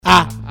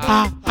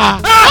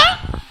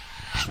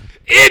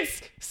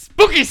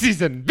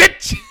season,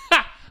 bitch.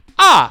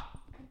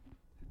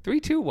 3,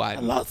 2, 1. I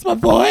lost my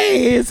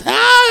voice.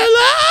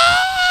 Hello.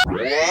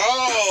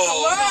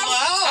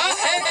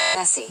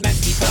 Messy.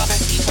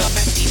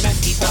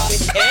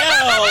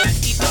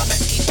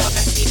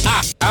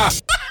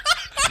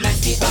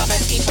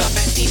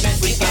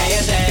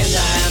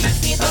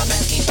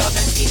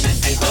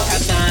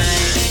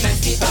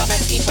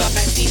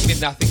 We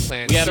have nothing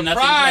planned. We have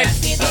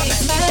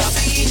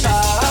Surprise!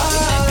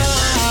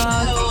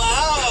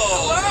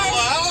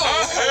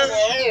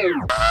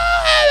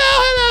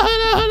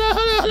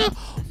 Hello.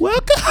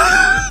 Welcome.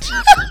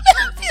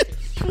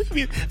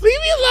 Leave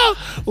me alone.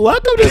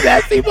 Welcome to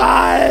Messy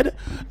Pod,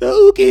 the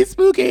ookie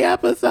spooky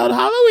episode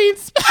Halloween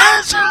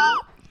special.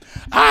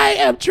 I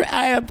am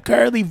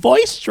currently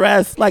voice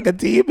dressed like a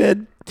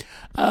demon.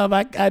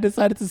 I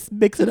decided to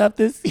mix it up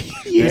this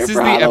year. This is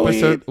for the Halloween.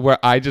 episode where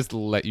I just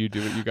let you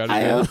do what you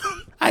gotta do.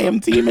 I am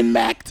Demon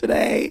Mac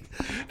today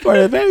for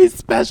a very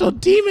special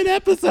demon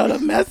episode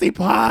of Messy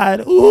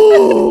Pod.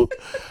 Ooh.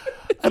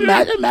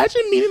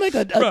 Imagine meeting like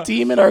a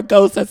demon or a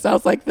ghost that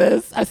sounds like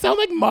this. I sound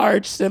like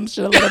Marge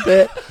Simpson a little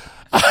bit.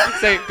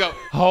 Say, go,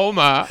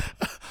 Homa.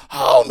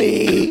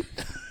 Homie.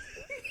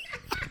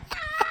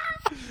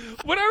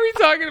 What are we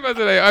talking about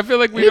today? I feel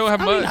like we don't have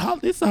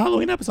much. It's a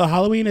Halloween episode.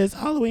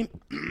 Halloween.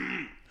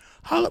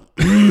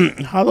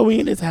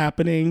 Halloween is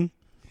happening.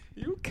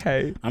 You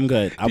okay? I'm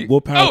good.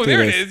 We'll power through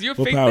there this. it is. Your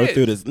We'll fake power bitch.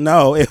 through this.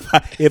 No,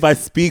 if I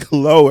speak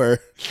lower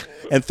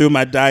and through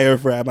my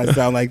diaphragm, I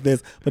sound like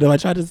this. But if I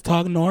try to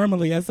talk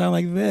normally, I sound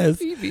like this.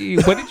 Phoebe,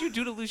 what did you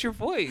do to lose your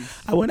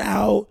voice? I went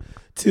out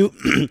to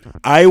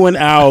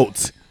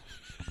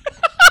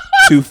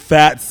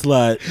Fat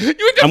Slut.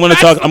 I'm gonna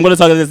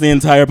talk this the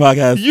entire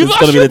podcast. You This is lost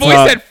gonna be your the voice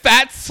talk. at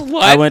Fat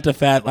Slut? I went to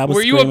Fat. I was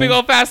Were you a screaming. big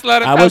old fat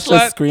slut? I was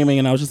just screaming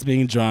and I was just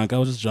being drunk. I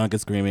was just drunk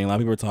and screaming. A lot of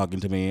people were talking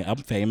to me. I'm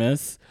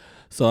famous,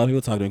 so a lot of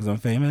people talk to me because I'm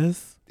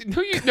famous.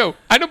 No,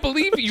 I don't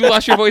believe you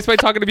lost your voice by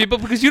talking to people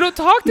because you don't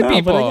talk to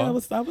people. But I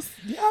was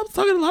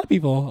talking to a lot of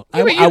people.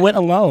 Yeah, but I went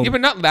alone. Yeah,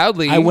 but not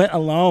loudly. I went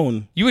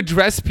alone. You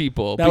address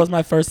people. That was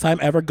my first time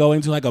ever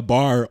going to like a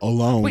bar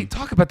alone. Wait,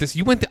 talk about this.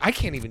 You went. I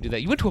can't even do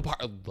that. You went to a bar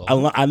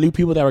alone. I knew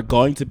people that were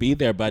going to be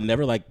there, but I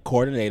never like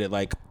coordinated.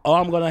 Like, oh,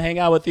 I'm gonna hang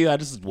out with you. I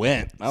just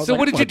went. I was So like,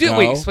 what I did you wanna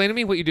do? go. Wait, explain to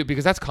me what you do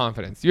because that's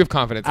confidence. You have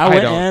confidence. I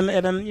went don't. in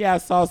and then I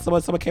saw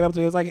someone came up to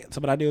me. It was like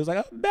someone I knew was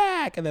like, I'm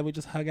back, and then we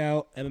just hung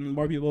out, and then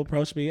more people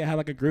approached me. I had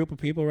like a group of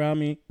people around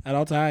me at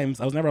all times.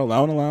 I was never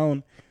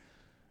alone.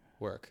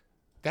 Work.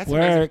 That's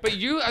Work. amazing. But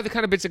you are the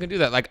kind of bitch that can do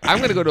that. Like, I'm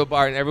going to go to a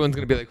bar and everyone's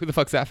going to be like, who the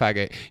fuck's that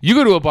faggot? You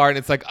go to a bar and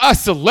it's like, a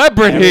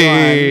celebrity.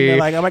 They're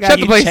like, oh my god, Shut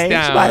the you place changed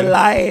down. my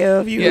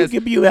life. Yes.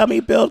 You helped me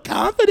build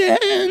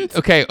confidence.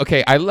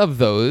 Okay. I love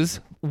those.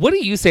 What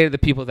do you say to the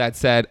people that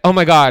said, oh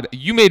my God,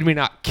 you made me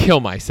not kill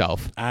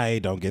myself? I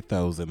don't get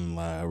those in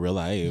real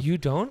life. You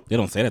don't? They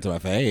don't say that to my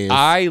face.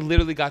 I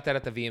literally got that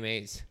at the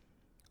VMAs.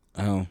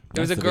 Oh,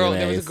 There was a that's the girl. VMAs.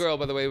 There was a girl,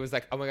 by the way, who was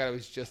like, "Oh my god, I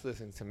was just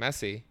listening to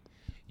Messy.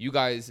 You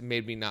guys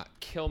made me not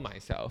kill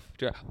myself.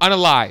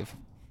 Unalive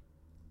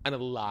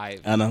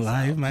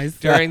myself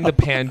during the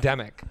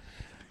pandemic."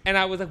 And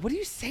I was like, "What do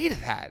you say to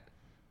that?"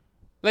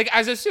 Like,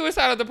 as a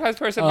suicidal depressed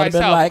person I would've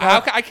been myself,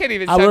 like, I can't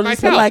even I send would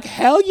have been myself. like,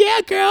 hell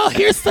yeah, girl,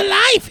 here's the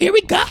life. Here we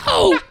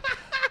go.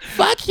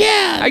 Fuck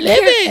yeah, I live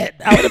can't- it.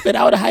 I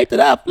would have hyped it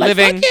up. Like,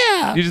 Living. fuck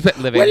yeah. You just put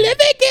living. We're living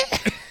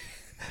it.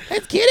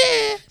 Let's get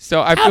it.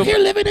 So I Out feel. here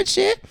living and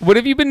shit. What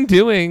have you been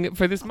doing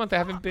for this month? I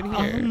haven't been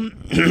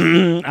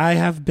here. I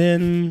have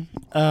been.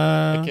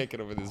 I can't get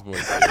over this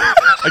voice.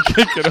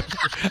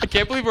 I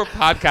can't believe we're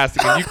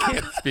podcasting and you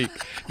can't speak.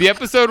 The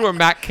episode where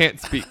Matt can't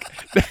speak.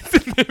 That's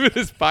the name of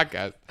this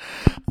podcast.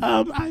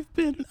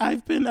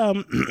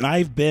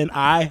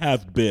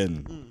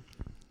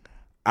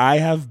 I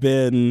have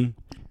been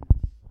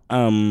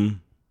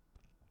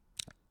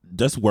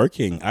just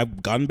working.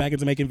 I've gotten back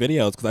into making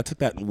videos because I took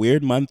that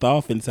weird month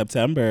off in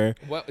September.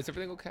 What is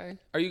everything okay?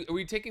 Are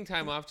you taking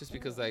time off just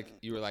because like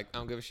you were like I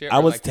don't give a shit? I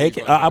or, was like, were you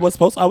taking. going I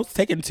through was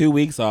taking 2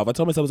 weeks off. I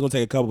told myself I was going to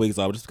take a couple weeks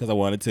off just because I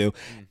wanted to,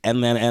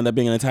 and then it ended up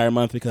being an entire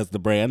month because the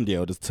brand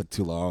deal just took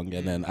too long,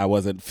 and then I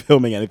wasn't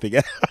filming anything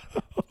else.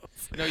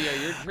 it? No, yeah,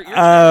 you're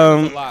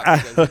a lot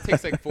because it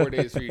takes like 4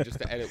 days for you just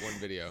to edit one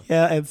video.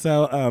 Yeah, and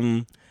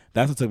so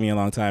that's what took me a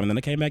long time, and then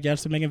I came back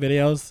yesterday making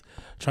videos,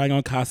 trying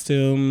on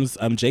costumes.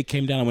 Jake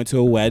came down. I went to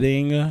a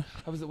wedding. How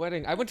was the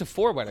wedding? I went to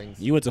 4 weddings.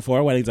 You went to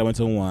 4 weddings. I went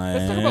to one.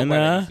 Let's talk about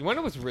weddings. You want to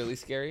know what's really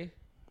scary?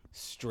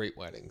 Straight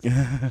weddings.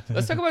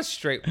 Let's talk about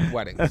straight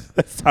weddings.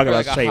 Let's talk for about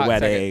like a straight hot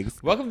weddings.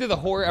 second. Welcome to the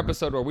horror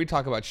episode where we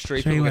talk about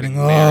straight Straight people wedding.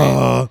 getting married.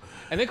 Oh.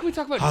 And then can we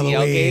talk about Halloween.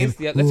 DL gays?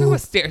 Yeah, let's talk Ooh. about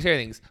straight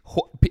things.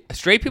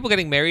 Straight people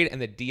getting married and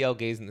the DL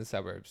gays in the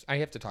suburbs. I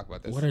have to talk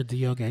about this. What are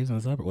DL gays in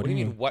the suburb? What do you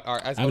mean? What are?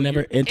 I've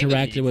never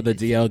interacted with a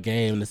DL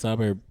gay in the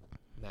suburb.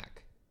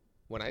 Mac,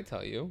 when I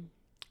tell you,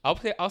 I'll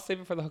save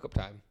it for the hookup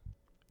time.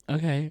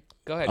 Okay.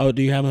 Go ahead. Oh,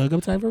 do you have a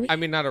hookup time for me? I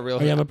mean, not a real.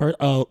 Oh, you have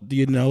a do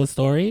you know a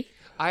story?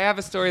 I have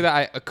a story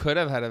that I could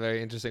have had a very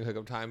interesting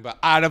hookup time, but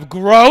out of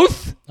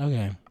growth,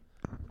 Okay.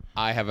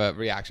 I have a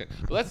reaction.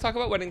 But let's talk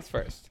about weddings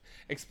first.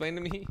 Explain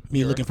to me.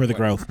 Me looking for the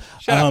growth.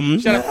 Shut up.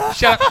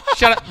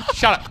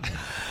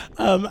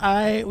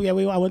 I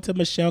went to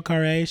Michelle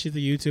Carré. She's a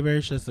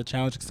YouTuber. She does the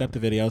challenge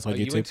accepted videos on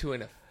YouTube. You went to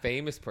a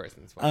famous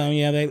person's wedding.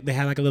 Yeah, they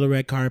had like a little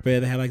red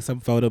carpet. They had like some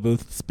photo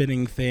booth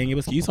spinning thing. It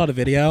was. You saw the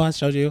video I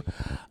showed you.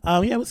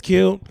 Yeah, it was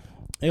cute.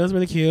 It was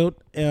really cute.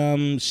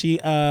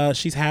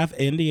 She's half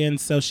Indian,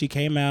 so she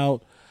came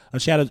out.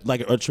 She had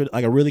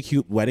a really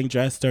cute wedding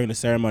dress during the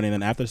ceremony, and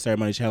then after the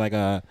ceremony, she had like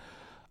a,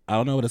 I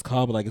don't know what it's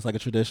called, but like it's like a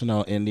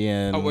traditional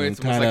Indian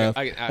kind of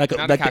like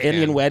the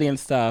Indian wedding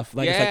stuff.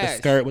 Like it's like the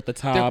skirt with the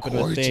top and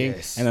the thing,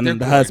 and then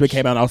the husband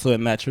came out also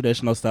in that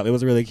traditional stuff. It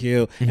was really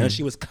cute, and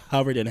she was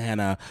covered in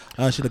henna.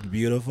 She looked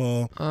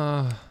beautiful.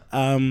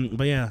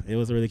 But yeah, it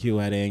was a really cute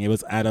wedding. It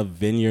was at a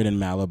vineyard in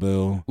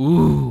Malibu.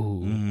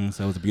 Ooh.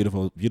 So it was a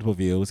beautiful, beautiful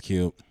view. It was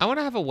cute. I want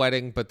to have a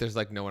wedding, but there's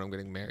like no one I'm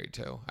getting married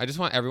to. I just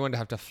want everyone to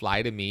have to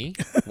fly to me,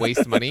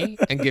 waste money,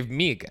 and give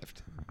me a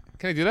gift.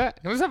 Can I do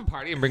that? Can we just have a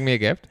party and bring me a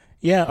gift?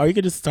 Yeah, or you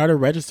could just start a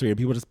registry and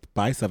people just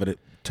buy stuff and it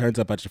turns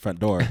up at your front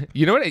door.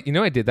 You know what?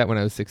 I did that when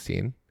I was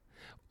 16.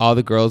 All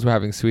the girls were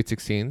having sweet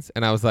 16s,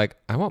 and I was like,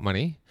 I want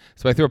money.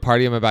 So I threw a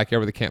party in my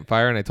backyard with a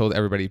campfire, and I told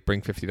everybody,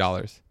 bring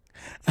 $50.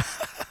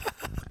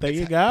 There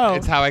you go.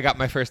 It's how I got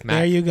my first Mac.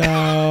 There you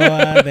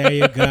go. There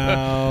you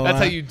go. That's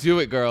how you do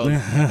it, girls.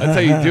 That's how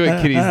you do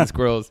it, kitties and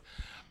squirrels.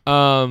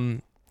 No,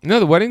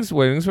 the weddings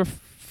were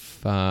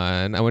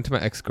fun. I went to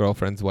my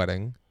ex-girlfriend's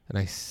wedding and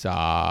I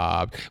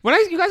sobbed.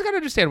 You guys gotta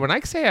understand, when I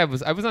say I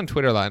was on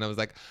Twitter a lot and I was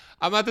like,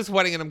 I'm at this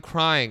wedding and I'm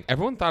crying.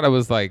 Everyone thought I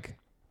was like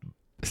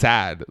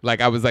sad.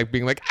 Like I was like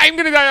being like, I'm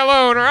gonna die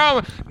alone,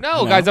 or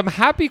no, guys, I'm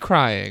happy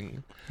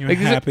crying. You're like,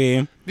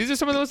 happy. These are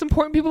some of the most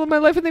important people in my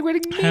life, and they're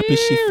getting married. Happy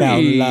she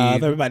found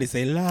love. Everybody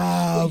say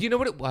love. Well, you know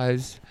what it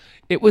was?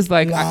 It was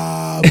like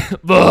love.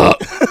 Well,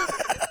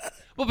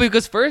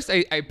 because first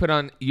I put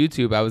on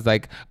YouTube, I was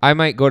like, I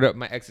might go to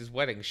my ex's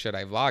wedding. Should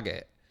I vlog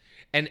it?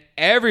 And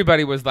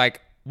everybody was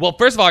like, well,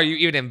 first of all, are you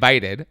even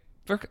invited?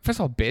 First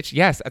of all, bitch,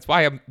 yes, that's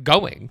why I'm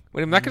going.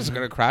 I'm not just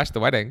going to crash the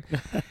wedding.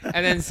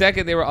 And then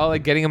second, they were all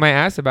like getting in my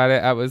ass about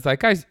it. I was like,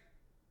 guys,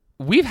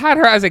 we've had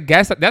her as a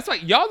guest. That's why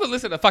y'all don't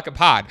listen to fucking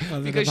pod,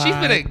 because she's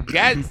been a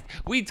guest.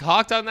 We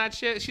talked on that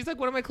shit. She's like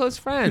one of my close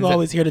friends. People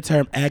always hear the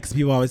term ex.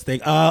 People always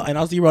think, oh, and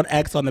also you wrote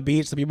ex on the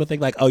beach. So people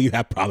think like, oh, you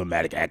have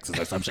problematic exes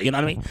or some shit. You know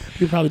what I mean?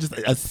 People probably just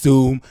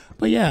assume.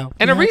 But yeah.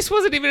 And Aris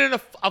wasn't even in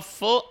a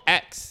full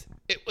ex.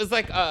 It was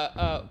like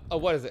a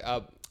what is it?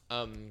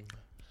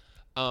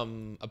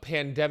 A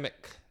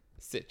pandemic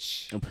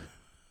sitch.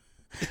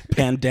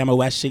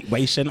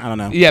 Pandemation. I don't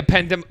know. Yeah,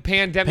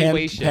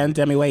 pandemation.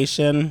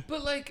 Pandemation.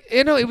 But like,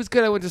 you know, it was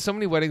good. I went to so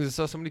many weddings and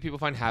saw so many people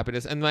find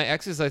happiness. And my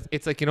ex is like,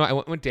 it's like, you know, I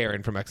went with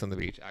Darren from Ex on the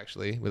Beach.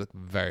 Actually, we look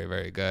very,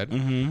 very good.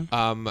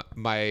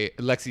 My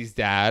Lexi's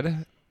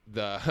dad,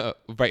 the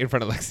right in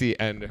front of Lexi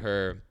and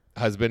her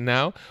husband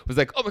now, was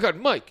like, oh my God,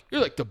 Mike,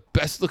 you're like the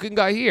best looking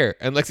guy here.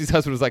 And Lexi's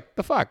husband was like,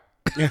 the fuck.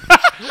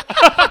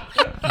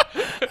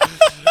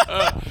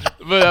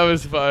 But that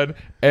was fun.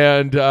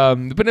 And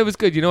but it was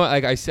good. You know what?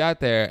 Like I sat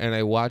there and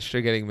I watched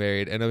her getting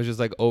married, and I was just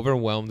like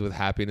overwhelmed with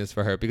happiness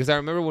for her, because I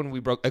remember when we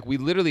broke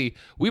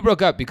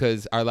up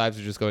because our lives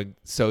were just going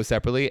so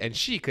separately, and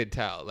she could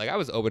tell. Like I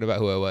was open about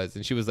who I was,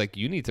 and she was like,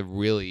 you need to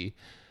really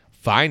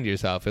find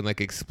yourself and like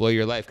explore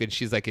your life. And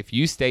she's like, if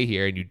you stay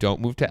here and you don't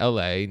move to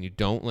LA and you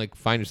don't like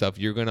find yourself,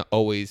 you're gonna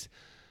always,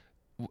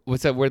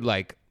 what's that word,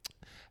 like,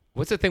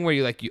 what's the thing where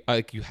you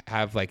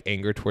have like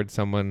anger towards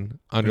someone,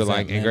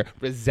 underlying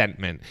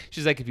resentment.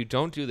 She's like, if you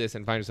don't do this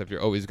and find yourself, you're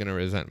always going to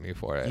resent me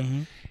for it.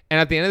 And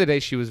at the end of the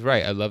day, she was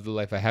right. I love the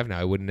life I have now.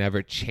 I would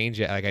never change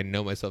it. Like I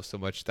know myself so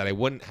much that I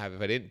wouldn't have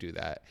if I didn't do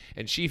that.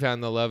 And she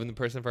found the love in the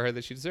person for her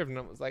that she deserved. And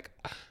I was like,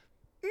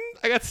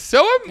 I got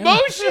so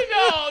emotional,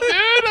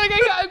 dude. Like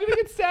I'm going to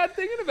get sad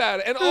thinking about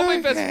it. And all my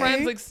best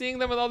friends, like seeing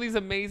them with all these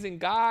amazing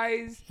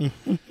guys.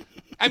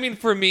 I mean,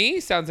 for me,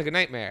 sounds like a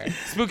nightmare.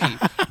 Spooky.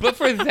 But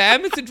for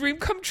them, it's a dream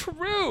come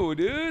true,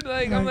 dude.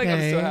 Like, I'm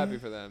so happy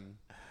for them.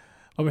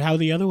 Oh, how were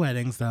the other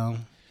weddings, though?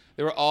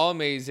 They were all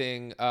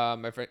amazing.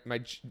 My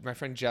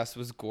friend Jess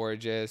was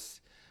gorgeous.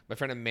 My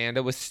friend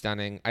Amanda was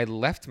stunning. I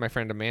left my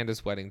friend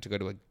Amanda's wedding to go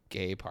to a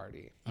gay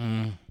party.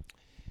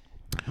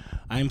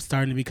 I'm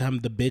starting to become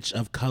the bitch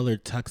of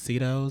colored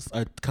tuxedos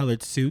or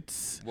colored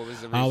suits. What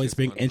was the I always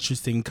bring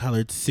interesting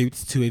colored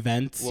suits to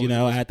events. What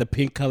I had the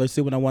pink color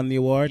suit when I won the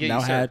award. Yeah, now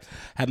I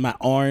had my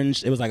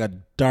orange. It was like a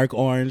dark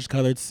orange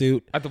colored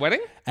suit. At the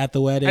wedding? At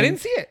the wedding. I didn't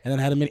see it. And then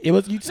I had a minute. It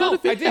was, you saw the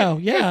video. I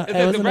did. Yeah. The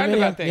it was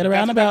roundabout thing. Yeah, the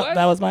roundabout.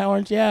 That was my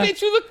orange. Yeah.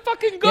 Bitch, you look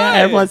fucking good. Yeah,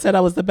 everyone said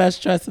I was the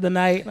best dressed of the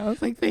night. And I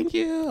was like, thank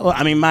you. Well,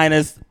 I mean,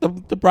 minus the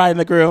bride and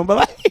the groom. But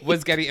like,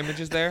 was Getty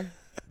Images there?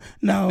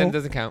 No. Then it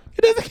doesn't count.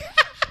 It doesn't count.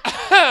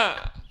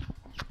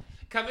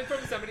 Coming from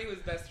somebody who was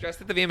best dressed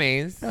at the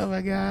VMAs. Oh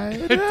my God.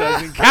 It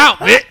doesn't count,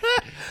 bitch.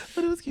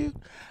 But it was cute.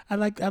 I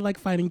like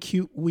finding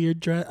cute,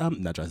 weird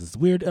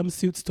weird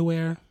suits to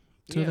wear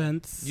to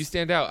events. You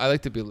stand out. I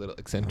like to be a little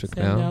eccentric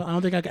now. I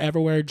don't think I could ever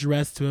wear a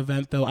dress to an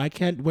event though. I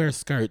can't wear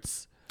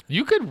skirts.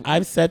 You could.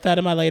 I've said that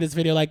in my latest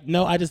video. Like,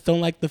 no, I just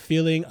don't like the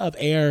feeling of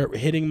air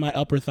hitting my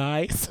upper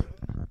thighs.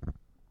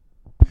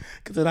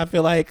 Because then I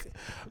feel like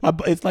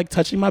it's like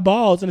touching my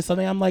balls, and it's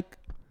something I'm like,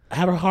 I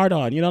have a hard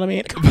on. You know what I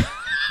mean?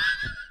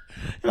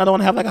 And I don't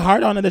want to have like a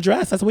hard on in the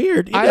dress. That's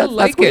weird.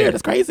 That's weird.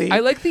 That's crazy. I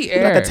like the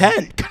air. Like a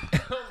tent. Oh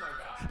my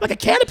God. Like a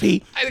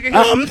canopy.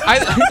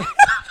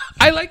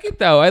 I like it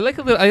though. I like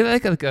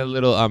a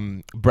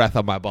little breath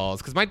on my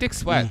balls because my dick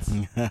sweats.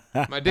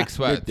 My dick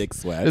sweats. Your dick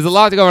sweats. There's a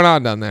lot going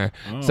on down there,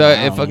 so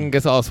wow. it fucking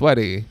gets all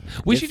sweaty.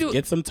 We should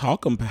get some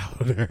talcum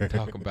powder.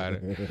 Talcum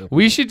powder.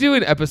 We should do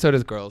an episode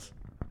as girls.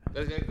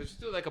 Let's just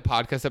do like a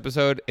podcast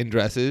episode in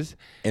dresses,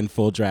 in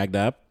full dragged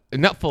up.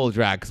 Not full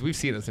drag because we've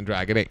seen us in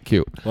drag. It ain't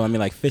cute. Well, I mean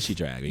like fishy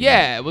drag.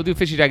 Yeah, we'll do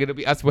fishy drag. It'll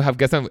be us. We'll have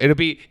guests on. It'll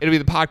be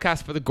the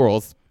podcast for the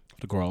girls.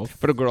 The girls.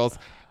 For the girls.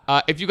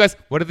 If you guys,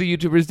 what do the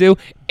YouTubers do?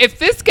 If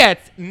this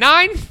gets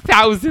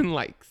 9,000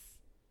 likes,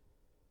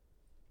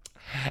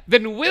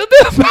 then we'll do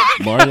a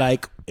podcast. More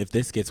like if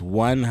this gets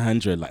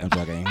 100 likes. I'm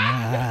joking.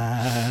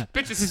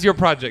 Bitch, this is your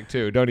project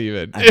too. Don't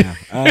even.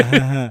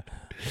 But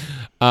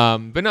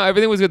no,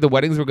 everything was good. The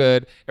weddings were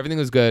good. Everything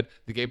was good.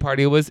 The gay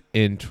party was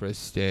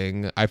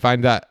interesting. I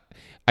find that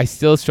I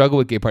still struggle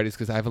with gay parties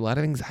because I have a lot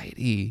of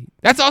anxiety.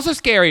 That's also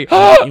scary.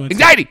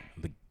 Anxiety.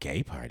 The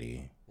gay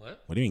party.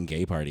 What do you mean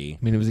gay party?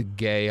 I mean, it was a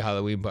gay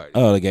Halloween party.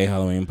 Oh, the gay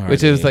Halloween party.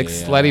 Which is like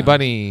Slutty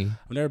Bunny.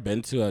 I've never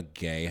been to a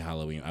gay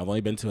Halloween. I've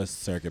only been to a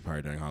circuit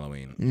party during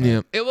Halloween.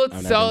 Yeah. It will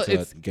sell.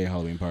 It's a gay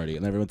Halloween party.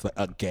 I've never been to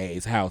a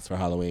gay's house for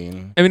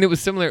Halloween. I mean, it was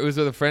similar. It was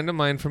with a friend of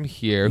mine from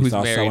here who's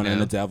saw married someone now.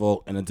 in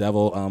a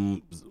devil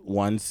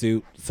one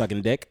suit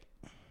sucking dick.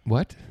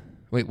 What?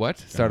 Wait, what?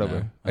 Start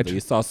over. You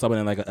saw someone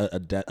in like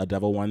a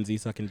devil onesie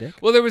sucking dick?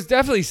 Well, there was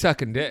definitely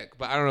sucking dick,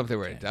 but I don't know if they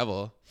were a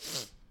devil.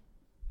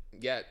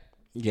 Yet.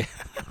 Yeah.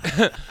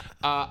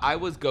 I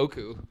was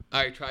Goku.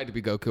 I tried to be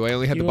Goku. I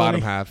only had You the bottom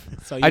only- half.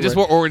 So I just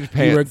wore orange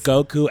pants. You were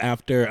Goku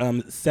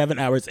after 7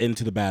 hours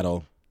into the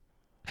battle.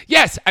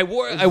 Yes, I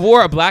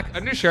wore a black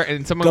undershirt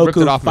and someone ripped it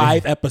Goku off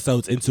 5 me.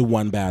 episodes into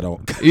one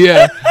battle.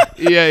 Yeah.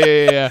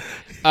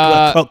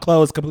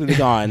 Clothes completely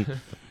gone.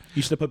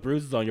 You should have put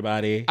bruises on your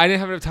body. I didn't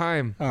have enough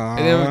time. I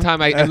didn't have enough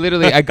time. I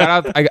literally I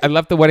got out. I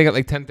left the wedding at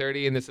like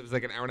 10:30, and this was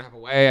like an hour and a half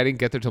away. I didn't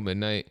get there till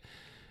midnight.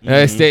 And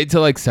I stayed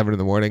till like 7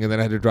 a.m, and then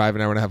I had to drive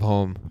an hour and a half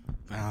home.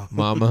 Oh.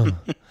 Mama.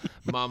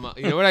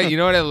 You know what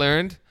I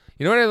learned?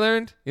 You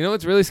know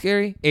what's really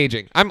scary?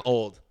 Aging. I'm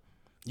old.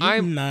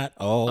 I'm not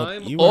old.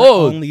 I'm Were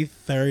old. only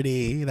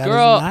 30. That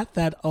Girl, is not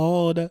that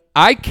old.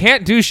 I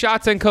can't do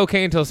shots and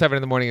cocaine until 7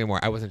 a.m. anymore.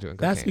 I wasn't doing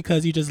cocaine. That's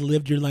because you just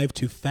lived your life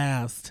too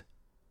fast.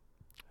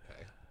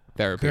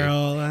 Therapy.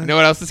 Girl. You know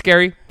what else is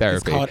scary? Therapy.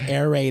 It's called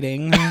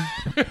aerating.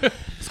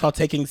 It's called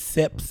taking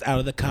sips out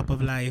of the cup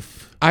of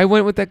life. I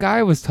went with that guy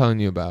I was telling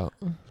you about.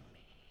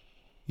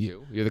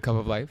 You're the cup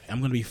of life? I'm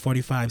going to be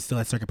 45 still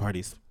at circuit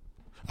parties.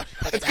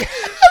 Imagine.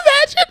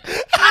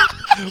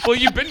 Well,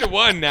 you've been to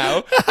one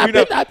now.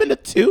 I've been to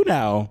 2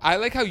 now. I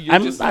like how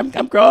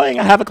I'm growing.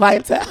 I have a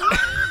clientele.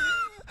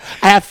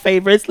 I have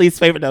favorites, least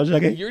favorite. No,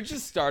 joking. You're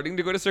just starting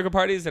to go to circuit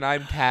parties, and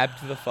I'm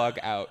tabbed the fuck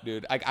out,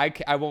 dude.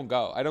 I won't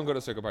go. I don't go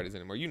to circuit parties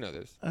anymore. You know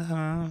this.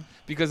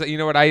 Because you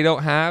know what I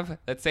don't have?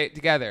 Let's say it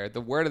together.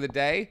 The word of the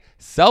day,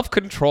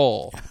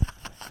 self-control.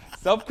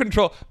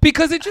 Self-control.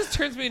 Because it just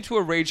turns me into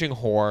a raging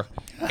whore.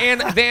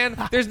 And then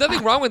there's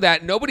nothing wrong with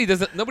that. Nobody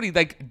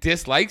like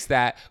dislikes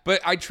that.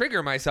 But I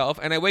trigger myself,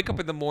 and I wake up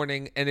in the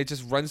morning, and it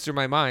just runs through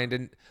my mind.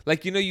 And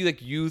like,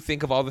 you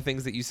think of all the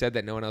things that you said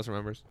that no one else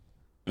remembers.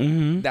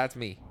 Mm-hmm. That's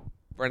me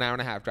for an hour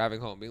and a half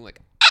driving home, being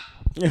like, ah!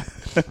 You know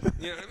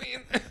what I mean?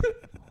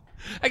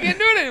 I can't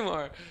do it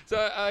anymore. So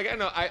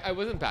I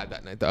wasn't bad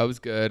that night though. I was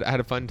good. I had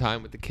a fun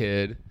time with the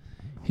kid.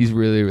 He's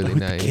really, really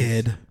nice. The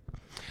kid.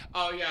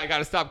 Oh yeah, I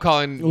gotta stop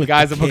calling the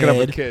guys I'm hooking up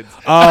with kids.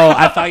 Oh,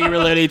 I thought you were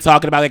literally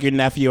talking about like your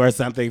nephew or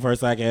something for a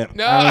second.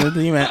 No.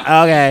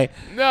 Okay.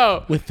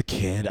 No. With the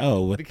kid.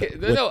 Oh, with the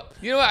kid. No.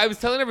 You know what? I was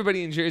telling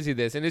everybody in Jersey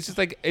this, and it's just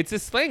like it's a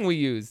slang we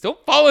use.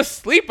 Don't fall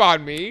asleep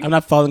on me. I'm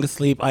not falling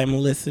asleep. I'm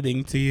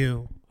listening to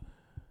you.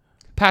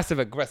 Passive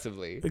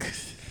aggressively.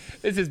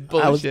 This is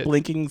bullshit. I was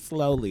blinking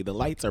slowly. The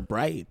lights are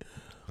bright.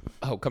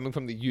 Oh, coming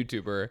from the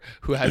YouTuber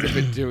who hasn't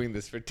been doing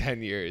this for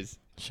 10 years.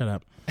 Shut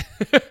up.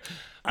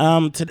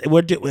 Today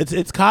we're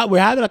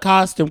having a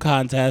costume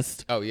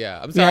contest. Oh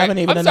yeah, I'm We sorry. haven't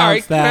even I'm sorry.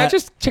 announced that. Can I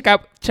just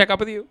check up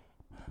with you?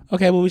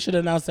 Okay, well we should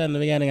announce that in the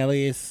beginning at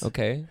least.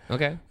 Okay.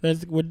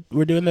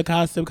 We're doing the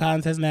costume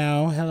contest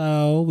now.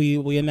 Hello,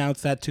 we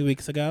announced that 2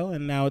 weeks ago,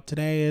 and now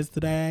today is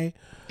the day.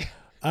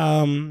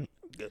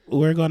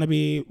 We're gonna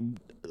be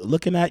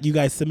looking at you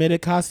guys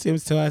submitted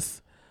costumes to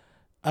us.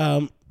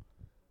 I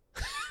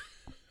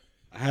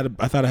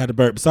thought I had to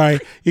burp.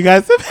 Sorry, you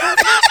guys submitted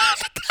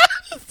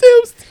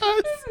costumes to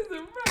us.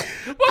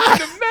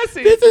 Welcome to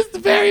Messy. This is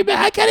very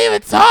bad. I can't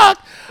even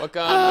talk.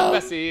 Welcome to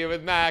Messy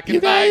with Mac and You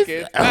guys, Mike.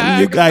 It's Mac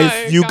and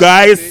Mike. you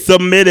guys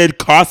submitted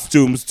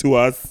costumes to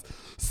us.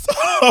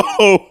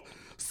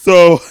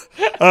 So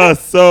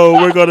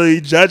we're gonna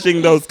be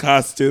judging those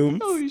costumes.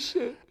 Holy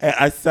shit. And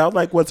I sound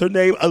like what's her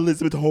name?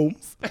 Elizabeth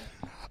Holmes.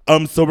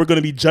 So we're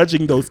gonna be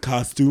judging those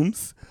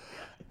costumes.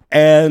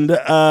 And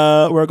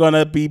we're going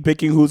to be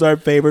picking who's our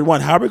favorite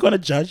one. How are we going to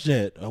judge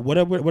it? What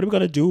are we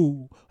going to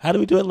do? How did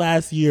we do it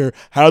last year?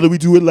 How did we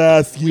do it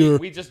last year?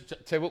 We just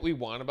say what we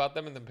want about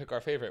them and then pick our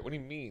favorite. What do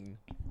you mean?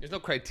 There's no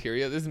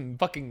criteria. This is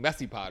fucking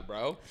Messy Pod,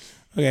 bro.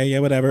 Okay, yeah,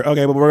 whatever.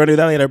 Okay, but we're going to do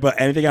that later. But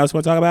anything else you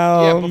want to talk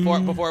about? Yeah,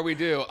 before we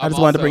do. I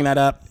just wanted to bring that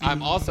up.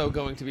 I'm also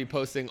going to be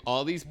posting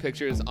all these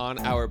pictures on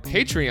our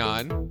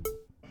Patreon.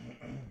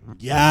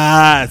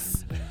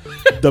 Yes.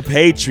 The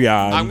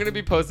Patreon. I'm going to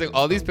be posting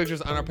all these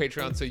pictures on our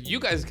Patreon so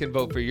you guys can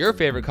vote for your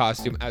favorite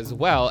costume as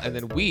well. And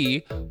then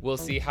we will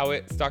see how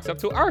it stocks up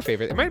to our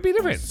favorite. It might be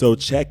different. So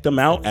check them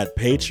out at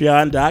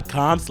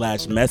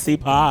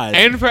patreon.com/messypod.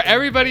 And for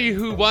everybody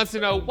who wants to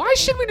know, why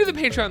should we do the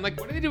Patreon? Like,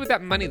 what do they do with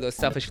that money, those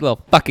selfish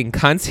little fucking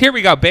cunts? Here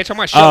we go, bitch. I'm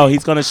going to show you. Oh,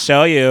 he's going to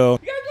show you. You guys,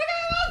 look at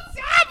that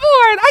little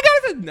soundboard. I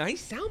got a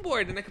nice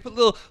soundboard. And I can put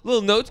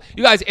little notes.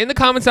 You guys, in the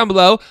comments down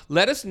below,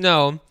 let us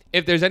know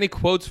if there's any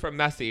quotes from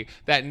Messy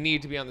that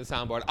need to be on the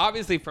soundboard.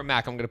 Obviously, for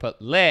Mac, I'm going to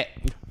put lit.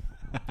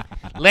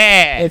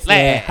 It's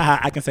lit.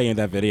 I can say in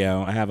that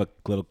video. I have a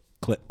little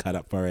clip cut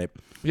up for it.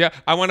 Yeah,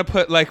 I want to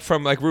put, like,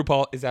 from, like,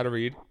 RuPaul, is that a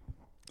read?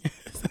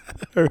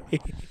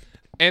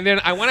 And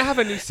then I want to have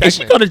a new segment. Is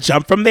she going to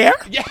jump from there?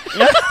 Yeah.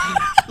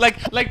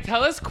 like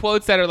tell us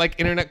quotes that are like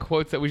internet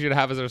quotes that we should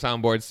have as our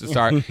soundboards to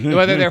start.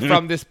 Whether they're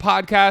from this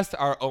podcast,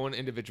 our own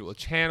individual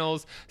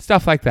channels,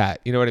 stuff like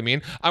that. You know what I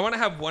mean? I want to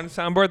have one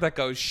soundboard that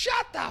goes,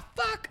 shut the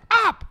fuck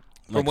up.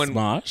 Like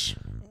Smosh?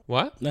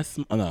 What? No.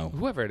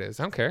 Whoever it is.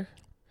 I don't care.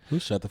 Who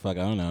shut the fuck?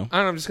 I don't know. I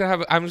don't know. I'm just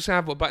gonna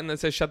have a button that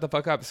says shut the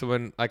fuck up. So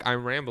when like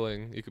I'm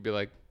rambling, you could be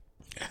like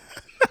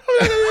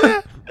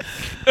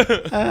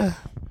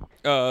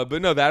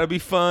but no, that'll be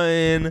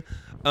fun.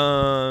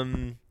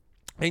 And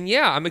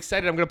yeah, I'm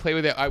excited. I'm gonna play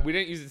with it. We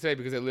didn't use it today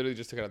because I literally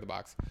just took it out of the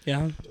box.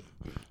 Yeah,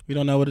 we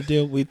don't know what to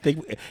do. We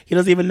think he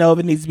doesn't even know if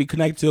it needs to be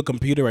connected to a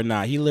computer or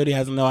not. He literally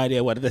has no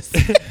idea what it is.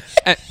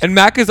 and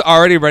Mac is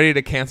already ready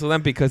to cancel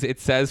them because it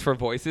says for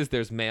voices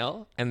there's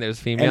male and there's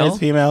female. And there's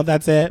female.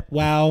 That's it.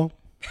 Wow.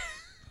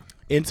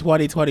 In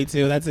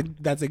 2022,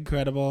 that's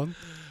incredible.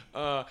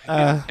 And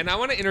I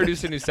want to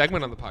introduce a new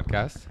segment on the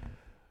podcast.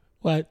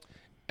 What?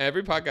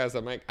 Every podcast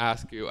I might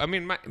ask you. I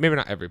mean, maybe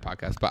not every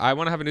podcast, but I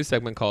want to have a new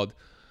segment called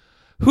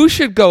 "Who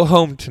Should Go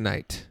Home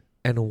Tonight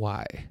and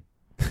Why."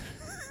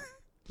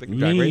 Like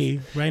Drag Me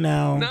Race. right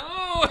now.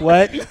 No.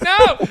 What?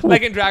 No.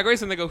 Like in Drag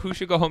Race, and they go, "Who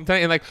should go home tonight?"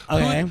 And like,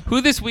 Okay.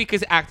 who this week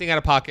is acting out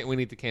of pocket? And we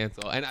need to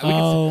cancel. And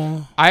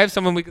I have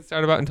someone we could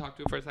start about and talk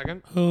to for a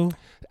second. Who?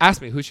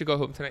 Ask me who should go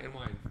home tonight and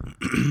why.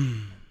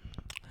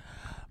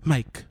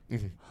 Mike.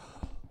 Mm-hmm.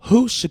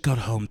 Who should go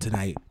home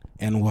tonight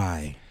and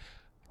why?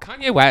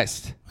 Kanye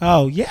West.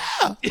 Oh yeah.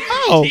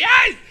 Oh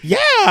yes.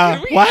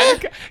 Yeah.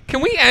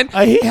 Can we end?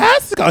 He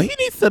has to go. He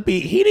needs to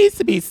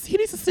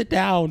sit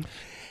down.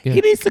 Yeah.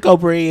 He needs to go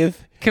breathe.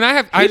 Can I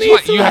have? I just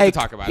want you have to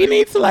talk about it. He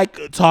needs to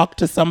like talk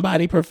to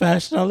somebody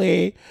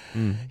professionally.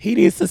 He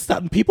needs to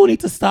stop. People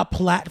need to stop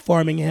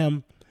platforming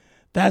him.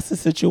 That's the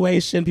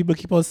situation. People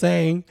keep on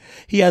saying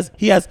he has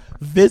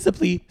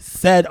visibly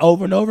said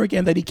over and over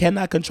again that he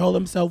cannot control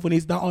himself when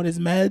he's not on his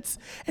meds,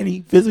 and he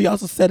visibly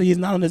also said that he's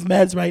not on his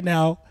meds right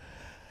now.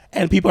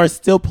 And people are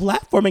still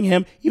platforming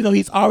him, even though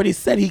he's already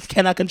said he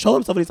cannot control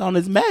himself when he's on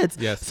his meds.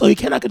 Yes. So he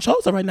cannot control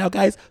himself right now,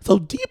 guys. So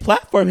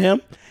de-platform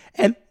him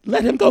and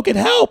let him go get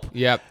help.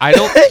 Yeah, I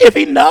don't. If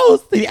he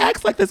knows that he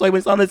acts like this way when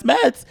he's on his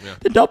meds,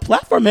 then don't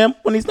platform him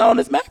when he's not on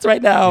his meds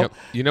right now. Yep.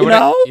 You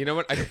know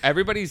what?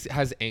 Everybody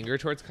has anger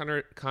towards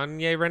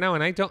Kanye right now,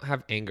 and I don't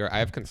have anger. I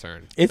have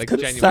concern. It's like,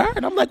 concern.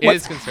 Genuine. I'm like,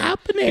 what's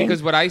happening?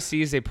 Because what I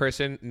see is a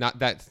person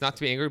that's not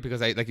to be angry because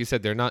like you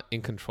said, they're not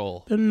in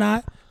control. They're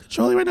not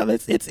controlling right now.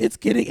 It's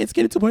getting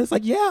to the point. It's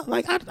like, yeah,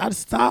 like I'd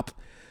stop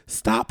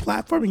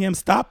platforming him.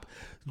 Stop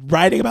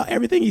writing about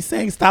everything he's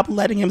saying. Stop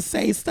letting him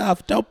say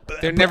stuff.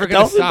 They're never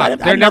going to stop.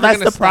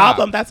 That's the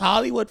problem. That's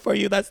Hollywood for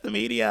you. That's the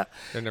media.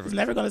 It's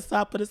never going to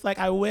stop. But it's like,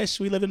 I wish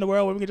we lived in a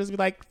world where we could just be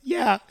like,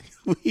 yeah,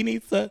 he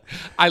needs to.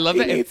 I love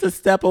that. He needs to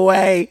step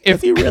away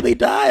because he really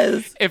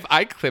does. If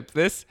I clip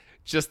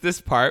just this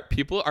part,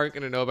 people aren't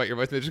going to know about your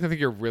voice. They're just going to think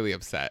you're really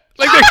upset.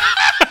 Like,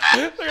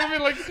 they're going to be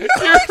like,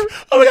 oh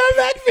my God,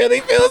 Mac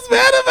really feels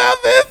bad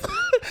about this.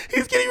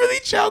 He's getting really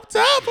choked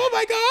up. Oh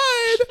my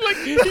God. Like,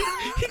 he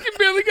can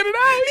barely get it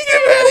out. He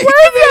can barely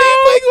get it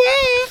out. Like,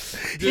 wow.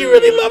 He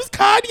really loves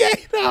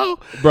Kanye. No.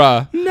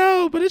 Bruh.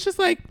 No, but it's just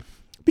like,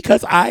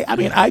 because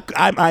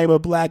I'm a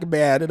black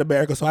man in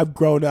America, so I've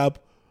grown up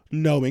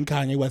knowing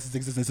Kanye West's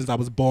existence since I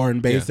was born,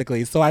 basically.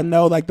 Yeah. So I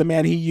know like the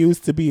man he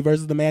used to be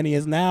versus the man he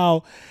is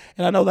now.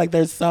 And I know like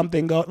there's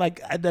something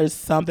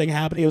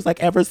happening. It was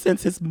like ever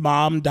since his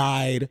mom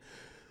died,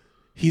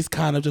 he's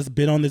kind of just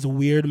been on this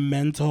weird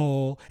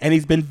mental, and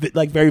he's been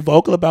like very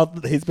vocal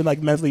about he's been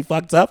like mentally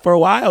fucked up for a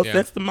while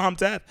since the mom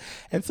death.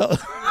 And so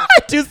I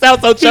do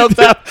sound so choked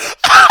up.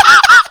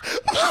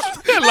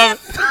 I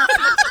love it.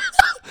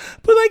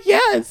 But like, yeah,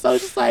 and so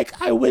it's just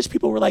like, I wish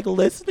people were like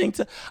listening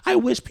to, I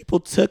wish people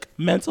took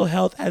mental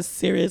health as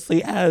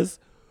seriously as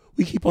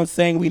we keep on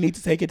saying we need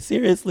to take it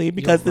seriously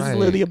because You're this is right.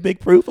 literally a big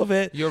proof of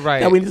it. You're right.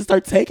 That we need to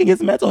start taking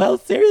his mental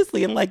health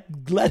seriously and like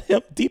let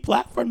him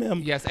deplatform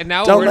him. Yes, and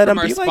now Don't a let word him from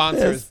our be like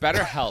sponsors, this.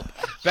 BetterHelp.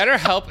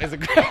 BetterHelp is a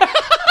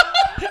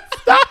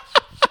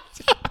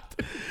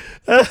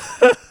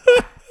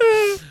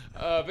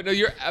but no,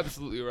 you're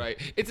absolutely right.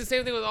 It's the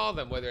same thing with all of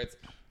them, whether it's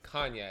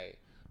Kanye,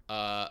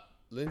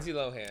 Lindsay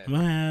Lohan,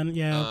 Man,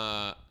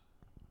 yeah.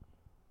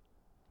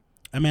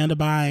 Amanda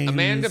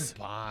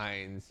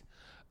Bynes.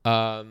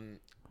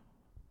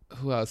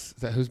 Who else?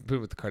 Who's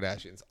been with the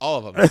Kardashians?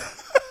 All of them.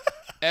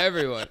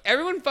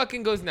 Everyone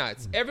fucking goes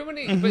nuts.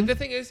 Everybody, but the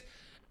thing is,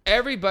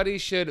 everybody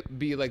should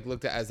be like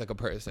looked at as like a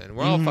person.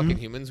 We're all fucking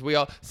humans.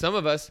 Some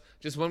of us,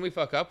 just when we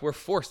fuck up, we're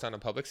forced on a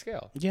public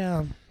scale.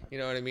 Yeah. You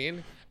know what I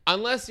mean?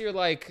 Unless you're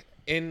like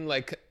in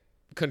like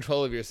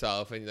control of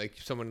yourself and like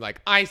someone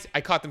like I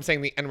caught them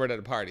saying the N-word at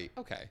a party.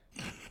 Okay.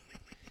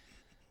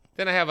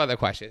 Then I have other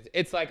questions.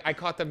 It's like I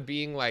caught them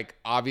being like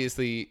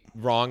obviously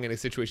wrong in a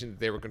situation that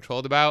they were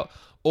controlled about,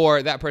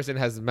 or that person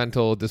has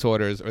mental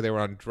disorders, or they were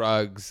on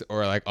drugs,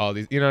 or like all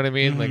these. You know what I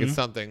mean? Like it's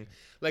something.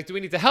 Like, do we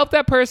need to help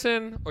that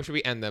person, or should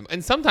we end them?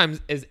 And sometimes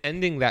is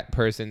ending that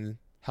person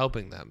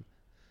helping them.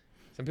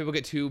 Some people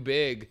get too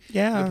big to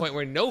the point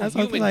where no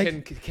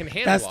human can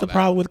handle. That's all the that.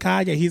 problem with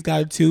Kanye. He's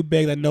got it too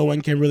big that no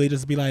one can really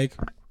just be like,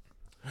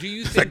 Do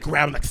you like think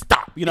grab him, like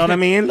stop. You know what I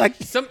mean? Like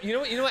you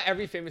know what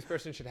every famous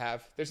person should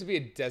have? There should be a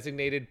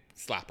designated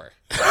slapper.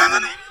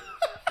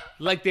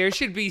 Like there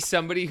should be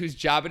somebody whose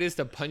job it is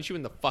to punch you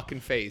in the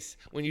fucking face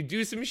when you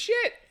do some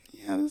shit.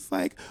 yeah, it's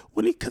like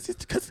when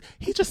because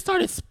he just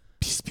started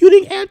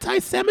spewing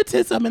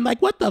anti-Semitism and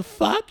like what the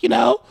fuck, you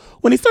know?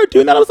 When he started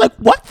doing that, I was like,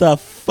 what the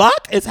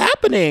fuck is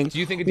happening? Do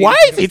you think why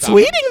is he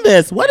tweeting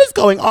this? What is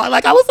going on?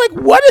 Like I was like,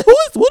 what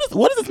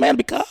does this man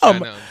become?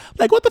 know.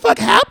 Like what the fuck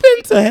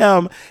happened to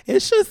him?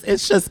 It's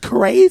just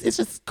crazy. It's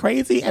just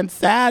crazy and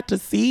sad to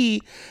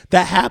see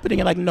that happening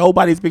and like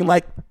nobody's being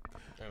like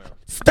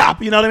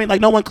stop, you know what I mean? Like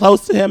no one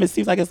close to him. It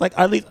seems like it's like,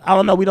 at least I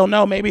don't know, we don't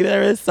know. Maybe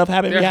there is stuff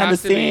happening behind the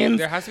scenes.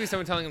 There has to be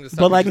someone telling him to stop.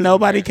 But like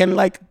nobody can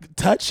like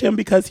touch him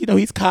because you know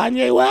he's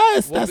Kanye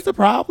West. That's the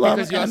problem.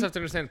 Because you also have to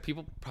understand,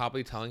 people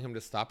probably telling him to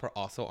stop are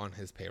also on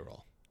his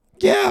payroll.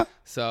 Yeah.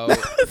 So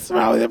that's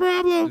probably the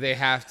problem. They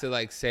have to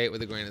like say it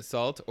with a grain of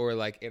salt, or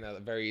like in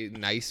a very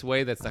nice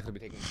way that's not going to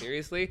be taken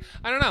seriously.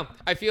 I don't know.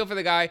 I feel for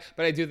the guy,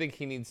 but I do think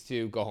he needs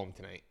to go home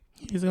tonight.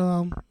 He needs to go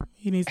home.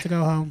 He needs to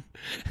go home.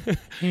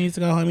 He needs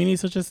to go home. He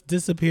needs to just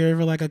disappear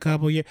for like a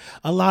couple years.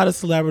 A lot of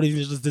celebrities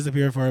need to just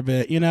disappear for a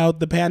bit. You know,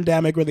 the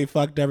pandemic really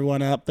fucked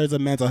everyone up. There's a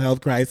mental health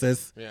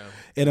crisis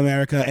in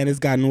America, and it's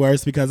gotten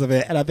worse because of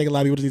it. And I think a lot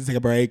of people just need to take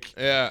a break.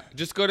 Yeah,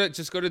 just go to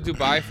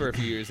Dubai for a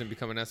few years and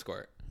become an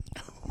escort.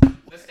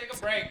 Let's take a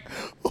break.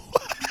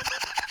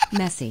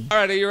 Messy. All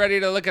right, are you ready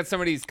to look at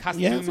some of these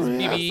costumes, Yes,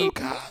 we have BB? some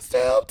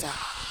costume time.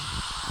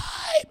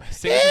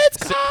 Sing-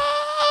 It's sing-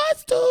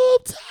 costume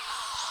time.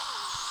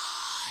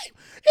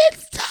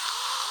 It's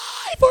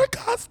time for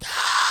customs.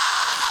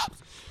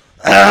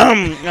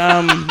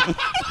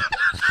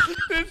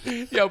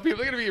 Yo,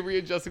 people are gonna be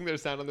readjusting their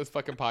sound on this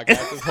fucking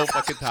podcast this whole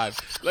fucking time.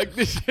 Like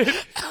this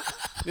shit.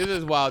 This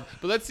is wild.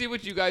 But let's see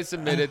what you guys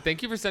submitted.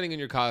 Thank you for sending in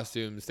your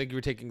costumes. Thank you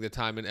for taking the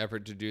time and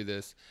effort to do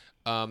this.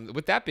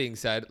 With that being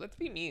said, let's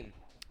be mean.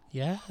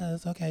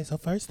 Yes. Okay. So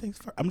first things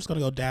first. I'm just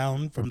gonna go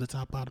down from the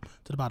top bottom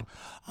to the bottom.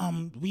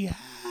 We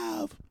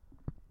have.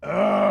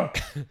 Do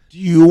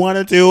you want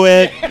to do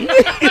it?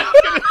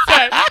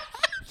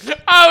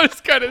 I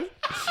was gonna.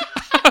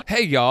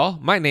 Hey y'all,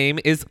 my name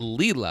is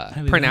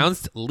Leela,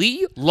 pronounced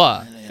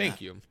Leela. Thank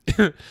you.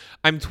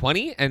 I'm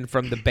 20 and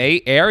from the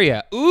Bay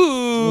Area.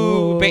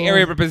 Ooh, Bay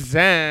Area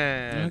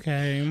represent.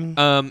 Okay.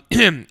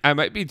 I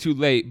might be too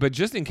late, but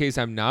just in case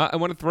I'm not, I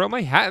want to throw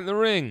my hat in the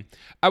ring.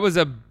 I was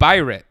a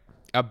pirate.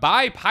 A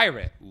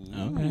bi-pirate.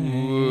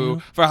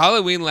 Ooh. For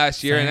Halloween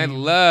last year, and I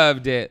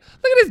loved it.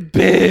 Look at this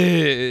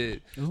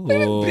bitch. Look at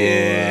this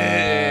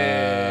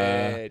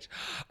bitch.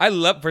 I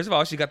love, first of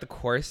all, she got the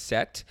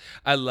corset.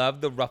 I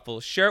love the ruffle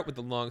shirt with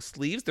the long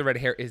sleeves. The red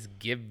hair is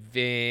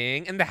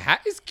giving, and the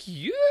hat is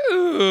cute.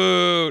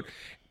 Ooh,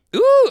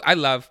 I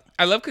love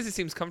because it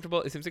seems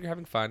comfortable. It seems like you're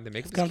having fun. The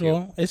makeup is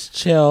Comfortable. cute. It's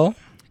chill.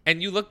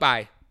 And you look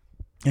bi.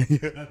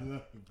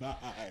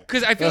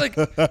 Because I feel like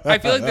there's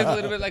a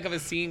little bit like of a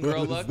scene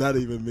girl look. It's not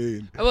even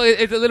mean. Well,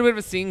 it's a little bit of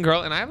a scene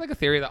girl, and I have like a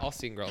theory that all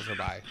scene girls are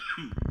bi.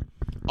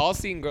 All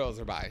scene girls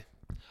are bi.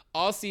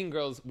 All scene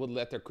girls would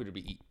let their cooter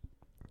be eat.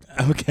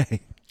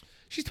 Okay.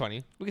 She's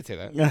 20. We could say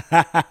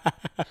that.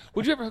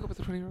 Would you ever hook up with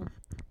a 20-year-old?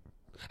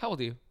 How old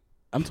are you?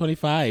 I'm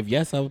 25.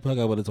 Yes, I would hook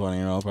up with a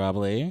 20-year-old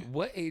probably.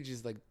 What age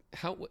is like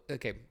how?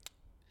 Okay.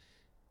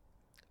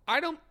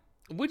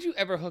 Would you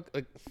ever hook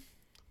like?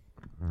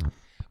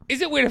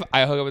 Is it weird if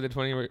I hook up with a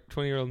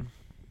 20-year-old?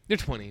 They're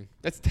 20.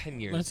 That's 10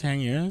 years. That's 10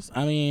 years.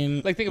 I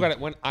mean, Like think about it.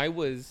 When I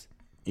was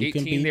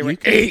 18, they were you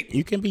 8.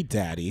 You can be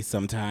daddy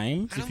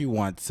sometimes if you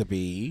want to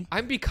be.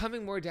 I'm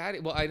becoming more daddy.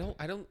 Well,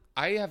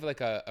 I have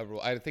like a rule.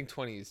 I think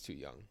 20 is too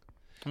young.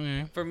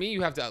 Okay. For me,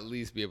 you have to at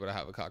least be able to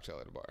have a cocktail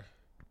at a bar.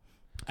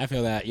 I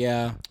feel that.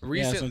 Yeah.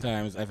 Recent- yeah.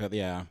 Sometimes I feel.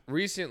 Yeah.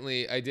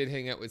 Recently, I did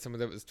hang out with someone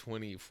that was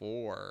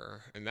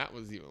 24, and that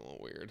was even a little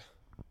weird.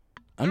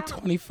 I'm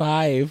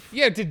 25.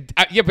 Yeah,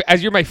 yeah, but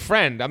as you're my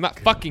friend, I'm not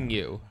fucking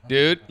you,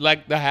 dude.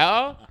 Like the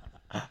hell?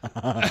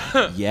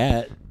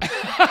 Yet.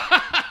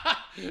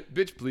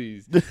 Bitch,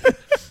 please.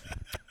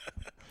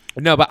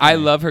 No, but I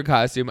love her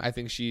costume. I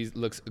think she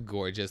looks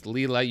gorgeous.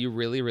 Leela, you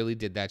really, really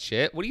did that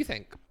shit. What do you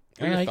think?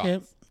 What are your I like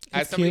thoughts? it.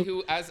 As It's somebody cute.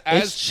 who, as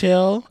It's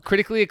chill.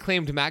 critically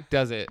acclaimed Mac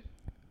does it.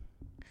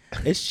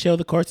 It's chill.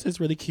 The corset is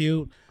really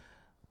cute.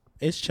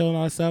 It's chill and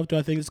all that stuff. Do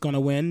I think it's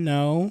gonna win?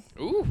 No.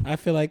 Ooh. I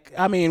feel like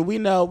we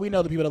know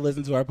the people that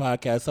listen to our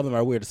podcast. Some of them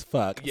are weird as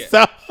fuck. Yeah.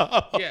 So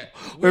Yeah.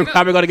 we're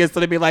probably gonna get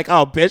somebody be like,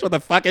 "Oh, bitch, what the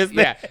fuck is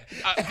Yeah.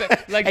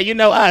 that?" Like, And you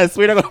know us,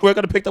 we're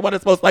gonna pick the one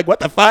that's most like, "What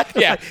the fuck?" It's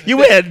Yeah. like, you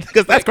win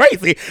because that's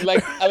crazy.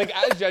 like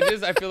as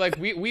judges, I feel like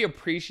we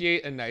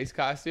appreciate a nice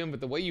costume, but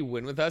the way you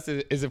win with us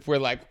is if we're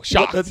like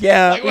shocked.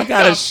 Yeah, Like, we what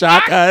gotta the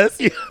shock fuck? us.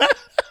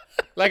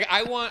 Like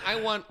I want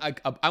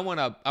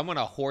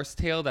a horse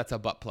tail that's a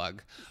butt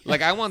plug.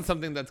 Like I want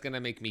something that's gonna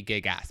make me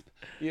gay gasp.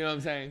 You know what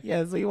I'm saying?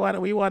 Yes, we want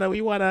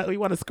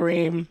to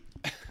scream.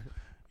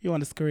 You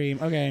want to scream?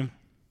 Okay, You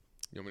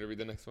want me to read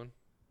the next one?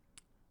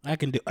 I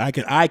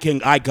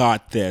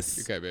got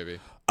this. Okay, baby.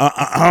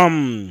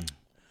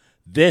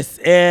 This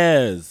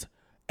is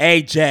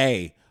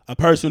AJ, a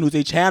person who's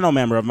a channel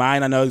member of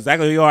mine. I know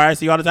exactly who you are. I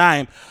see you all the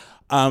time.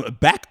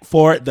 Back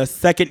for the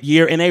second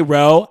year in a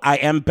row. I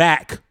am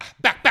back.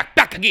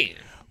 Back again.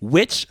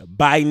 Which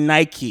by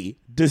Nike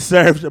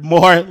deserved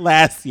more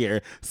last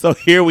year. So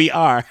here we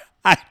are.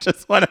 I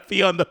just want to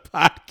be on the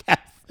podcast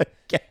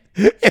again.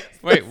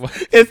 Wait,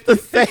 what? It's the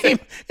same.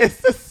 It's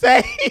the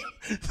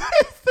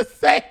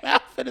same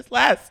outfit as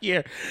last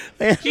year.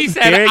 He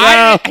said Here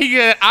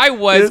we I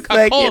was It's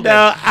like, cuckolded.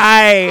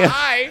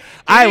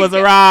 I was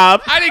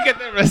robbed. I didn't get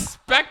the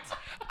respect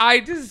I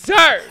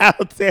deserve. How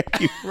dare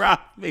you rob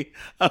me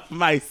of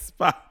my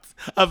spots,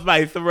 of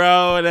my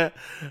throne?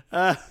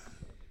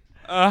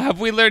 Have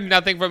we learned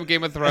nothing from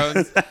Game of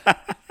Thrones?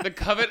 The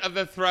covet of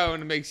the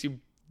throne makes you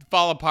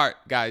fall apart,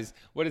 guys.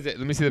 What is it?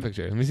 Let me see the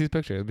picture. Let me see his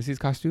picture. Let me see his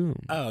costume.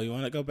 Oh, you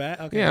want to go back?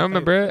 Okay. Yeah, I don't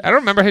remember it. I don't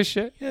remember his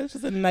shit. Yeah, it's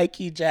just a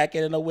Nike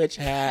jacket and a witch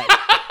hat.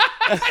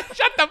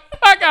 Shut the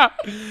fuck up.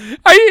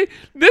 Are you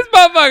this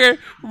motherfucker?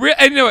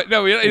 You know what?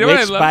 No, you know what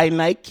I Witch love? by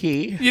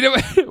Nike. You know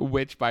what?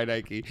 Witch by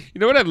Nike. You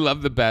know what I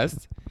love the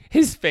best?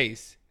 His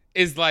face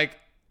is like,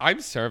 I'm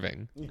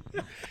serving.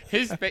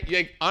 His face,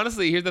 like,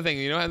 honestly, here's the thing.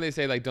 You know how they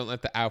say, like, don't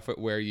let the outfit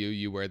wear you,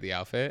 you wear the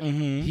outfit?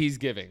 Mm-hmm. He's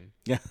giving.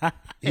 Yeah,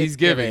 He's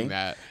giving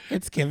that.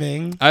 It's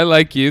giving. I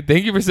like you.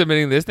 Thank you for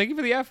submitting this. Thank you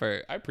for the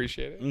effort. I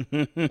appreciate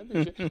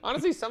it.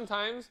 Honestly,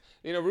 sometimes,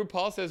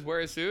 RuPaul says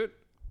wear a suit.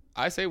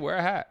 I say wear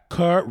a hat.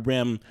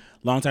 Karim,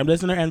 longtime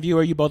listener and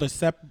viewer, you both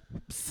are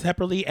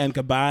separately and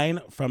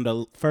combined from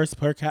the first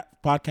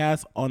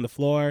podcast on the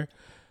floor,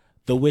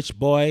 The Witch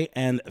Boy,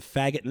 and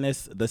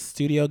Faggotness, the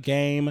studio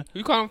game. Who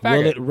you calling a faggot?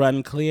 Will it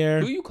run clear?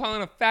 Who you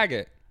calling a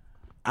faggot?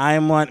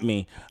 I'm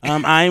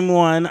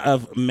one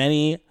of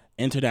many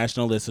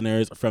international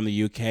listeners from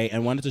the UK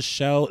and wanted to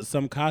show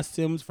some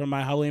costumes from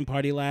my Halloween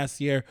party last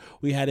year.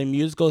 We had a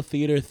musical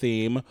theater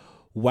theme.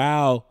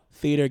 Wow,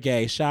 theater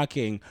gay,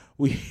 shocking.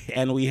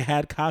 We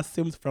had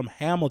costumes from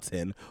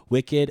Hamilton,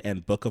 Wicked,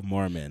 and Book of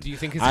Mormon. Do you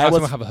think his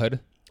costume will have a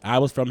hood? I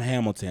was from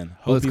Hamilton. Well,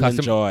 Hope his you costume,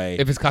 enjoy.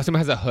 If his costume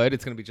has a hood,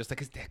 it's going to be just like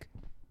his dick.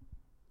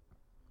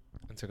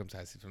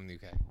 Uncircumcised. He's from the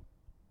UK.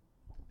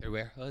 They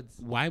wear hoods.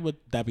 Why would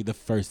that be the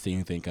first thing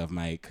you think of,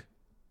 Mike?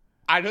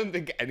 I don't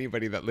think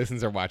anybody that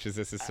listens or watches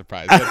this is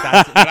surprised. But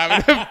that's what I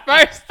would have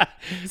first.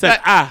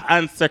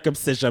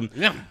 Uncircumcision.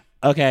 Yeah.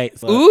 Okay.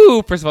 So,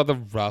 Ooh, first of all, the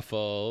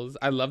ruffles.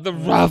 I love the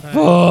ruffles.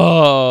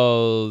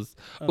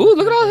 Ooh,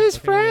 look at all his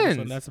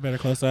friends. That's a better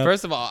close-up.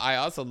 First of all, I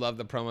also love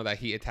the promo that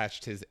he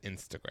attached his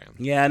Instagram.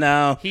 Yeah,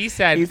 no. He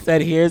said,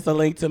 here's the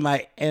link to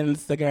my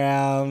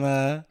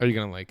Instagram. are you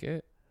going to like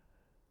it?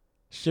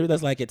 Shoot,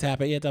 that's like it. Tap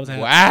it. Yeah, double tap.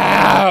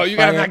 Wow. You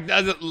got Fire. Mac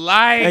doesn't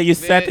like Yeah, you it.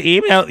 sent the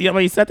email. Yeah,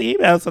 you sent the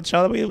email, so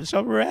show them we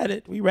read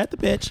it. We read the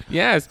bitch.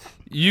 Yes.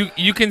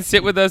 You can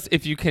sit with us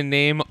if you can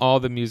name all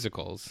the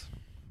musicals.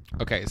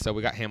 Okay, so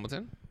we got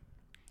Hamilton.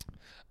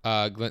 Wicked.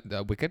 Oh,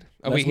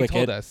 That's wait, he Wicked.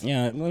 told us.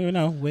 Yeah, well, you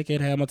know,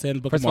 Wicked, Hamilton,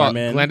 Book First of of all,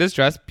 Mormon. Glenda's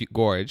dress,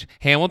 gorge.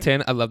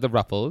 Hamilton, I love the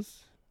ruffles.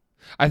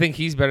 I think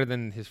he's better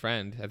than his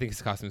friend. I think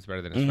his costume's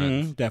better than his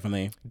friend's.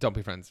 Definitely. Don't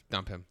be friends.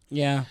 Dump him.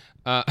 Yeah.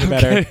 I'm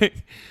better.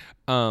 kidding.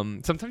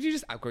 Sometimes you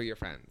just outgrow your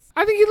friends.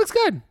 I think he looks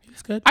good.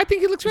 It's good. I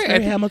think he looks It's great. very I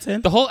think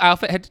Hamilton. the whole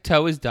outfit, head to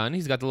toe, is done.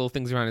 He's got the little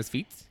things around his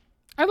feet.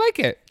 I like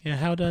it. Yeah,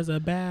 how does a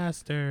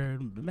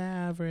bastard,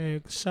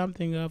 maverick,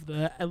 something of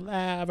the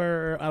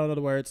laver? I don't know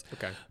the words.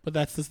 Okay. But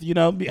that's just,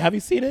 have you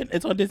seen it?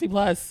 It's on Disney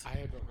Plus. I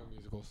don't know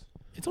musicals.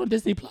 It's on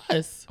Disney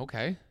Plus.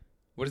 Okay.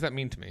 What does that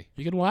mean to me?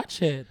 You can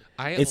watch it.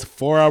 I It's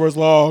 4 hours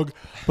long,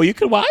 but you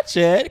can watch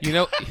it.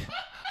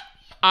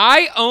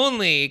 I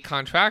only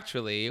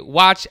contractually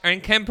watch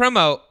and can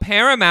promote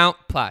Paramount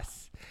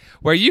Plus,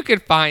 where you can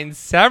find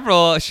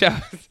several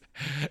shows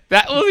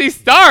that will be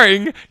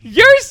starring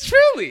yours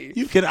truly.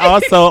 You can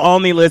also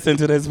only listen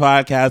to this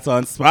podcast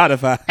on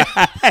Spotify.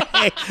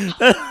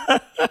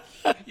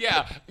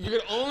 Yeah, you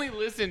can only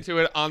listen to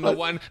it on the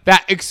one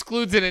that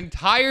excludes an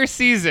entire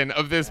season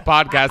of this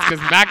podcast because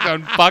Mac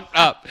done fucked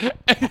up.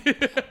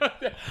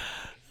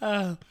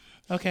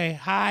 Okay,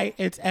 hi,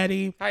 it's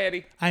Eddie. Hi,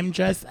 Eddie. I'm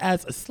dressed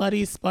as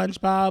Slutty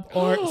SpongeBob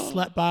or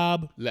Slut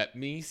Bob. Let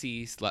me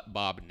see Slut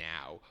Bob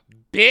now.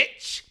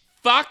 Bitch,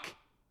 fuck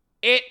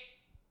it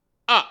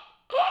up.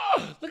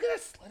 Look at that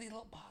slutty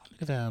little Bob.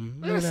 Look at them.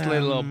 Look at that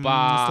slutty little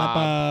Bob.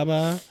 Slut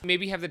Bob.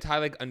 Maybe have the tie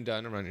like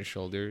undone around your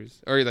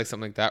shoulders or like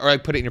something like that. Or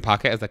like put it in your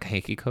pocket as like a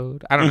hanky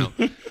code. I don't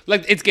know.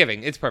 Like it's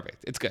giving. It's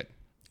perfect. It's good.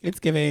 It's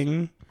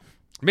giving.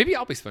 Maybe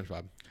I'll be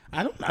SpongeBob.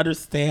 I don't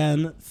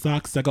understand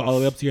socks that go all the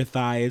way up to your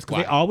thighs because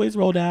Why? they always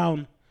roll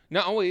down.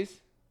 Not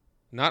always.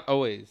 Not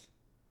always.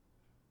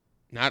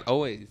 Not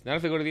always. Not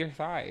if they go to your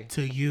thigh.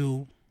 To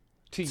you.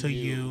 To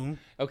you.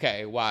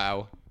 Okay,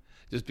 wow.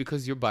 Just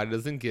because your body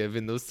doesn't give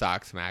in those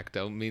socks, Mac,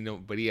 don't mean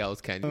nobody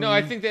else can. No,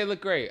 I think they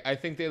look great. I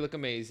think they look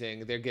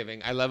amazing. They're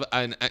giving. I love.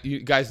 And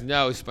you guys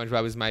know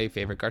SpongeBob is my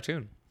favorite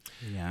cartoon.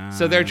 Yeah.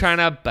 So they're trying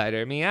to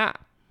butter me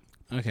up.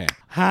 Okay.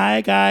 Hi,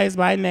 guys.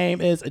 My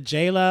name is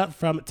Jayla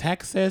from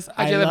Texas.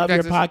 Hi, I Jayla love from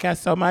your Texas. podcast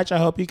so much. I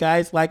hope you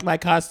guys like my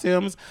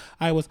costumes.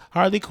 I was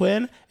Harley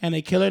Quinn and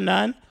a killer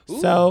nun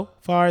so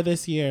far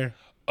this year.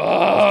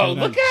 Oh,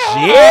 look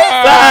at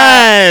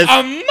Jesus! her.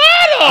 A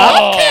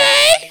model.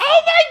 Okay.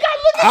 Oh my God!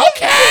 Look at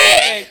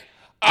Okay. this thing.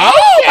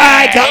 Oh,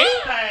 my Okay.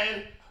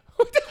 God.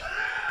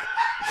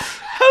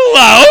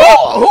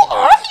 Hello. Who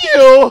are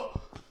you?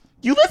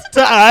 You listen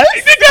to us?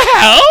 What the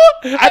hell?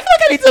 I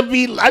feel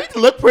like I need to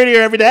look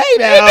prettier every day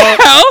now. What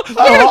the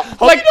hell?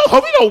 Look at-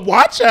 Hope you don't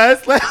watch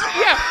us.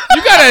 Yeah,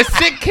 you got a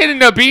sick kid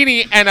in a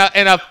beanie and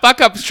a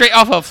fuck up straight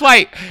off a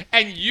flight,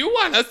 and you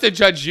want us to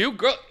judge you,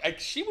 girl? Like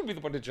she would be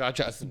the one to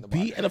judge us in the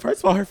Beat, bar. and first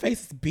of all, her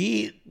face is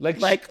beat. Like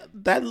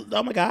That.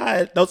 Oh my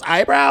God, those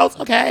eyebrows.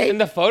 Okay, And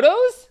the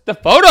photos,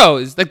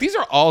 like these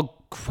are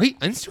all great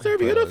Instagram. they're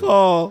photos.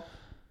 beautiful.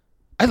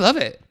 I love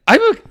it.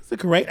 It's a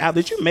great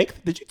outfit.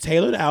 Did you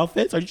tailor the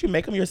outfits or did you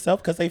make them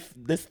yourself? Because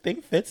this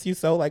thing fits you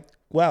so like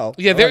well.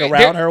 Yeah, like,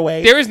 around her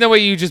waist. There is no way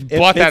you just It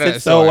bought that fits at a it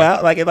so store.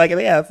 well.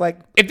 Yeah, it's like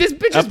If this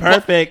bitch a just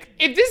perfect.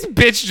 if this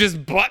bitch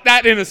just bought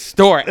that in a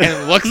store and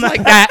it looks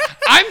like that,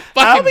 I'm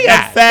I'll fucking be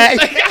mad. upset.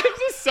 Like, I'm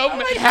just so mad.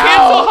 like, Cancel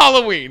how?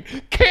 Halloween.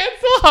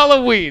 Cancel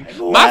Halloween. My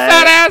what?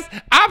 fat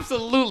ass,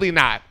 absolutely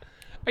not.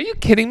 Are you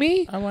kidding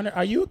me? I wonder,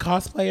 are you a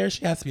cosplayer?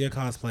 She has to be a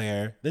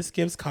cosplayer. This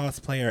gives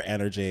cosplayer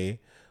energy.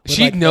 With,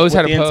 She knows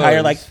how to the entire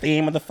pose. like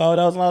theme of the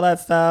photos and all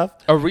that stuff.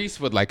 Reese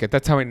would like it.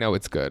 That's how I know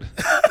it's good.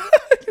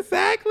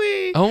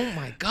 Exactly. Oh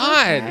my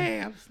God. Okay,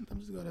 I'm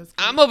just gonna.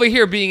 I'm over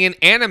here being an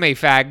anime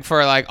fag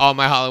for like all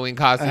my Halloween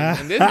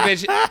costumes. And this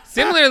bitch,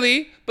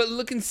 similarly, but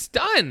looking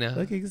stunned.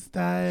 Looking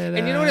style.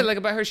 And you know what I like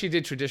about her? She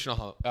did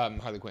traditional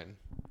Harley Quinn.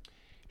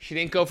 She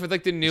didn't go for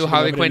like the new She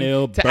Harley went for the Quinn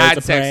new to Birds add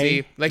of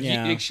sexy. Prey. Like,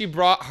 Yeah. like she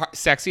brought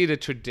sexy to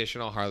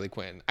traditional Harley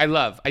Quinn.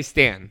 I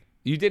stan.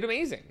 You did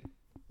amazing.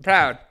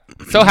 Proud.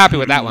 So happy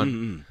with that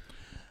one.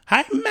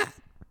 Hi, Mac.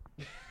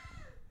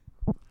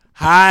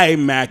 Hi,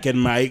 Mac and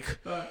Mike.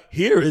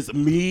 Here is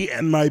me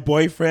and my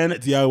boyfriend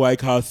DIY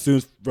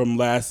costumes from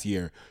last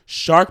year.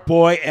 Shark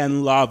Boy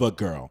and Lava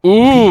Girl.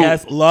 Ooh.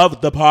 P.S.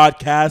 Loved the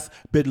podcast.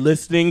 Been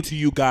listening to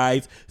you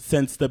guys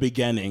since the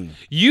beginning.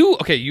 You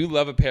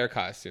love a pair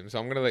costume, so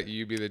I'm gonna let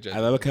you be the judge. I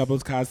love a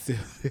couple's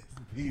costumes.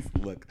 These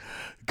look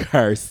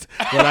cursed,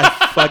 but I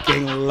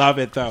fucking love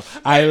it though.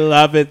 I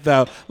love it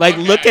though. Like,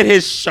 look at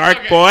his Shark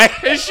Boy.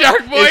 His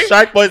Shark Boy. His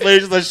Shark Boy's literally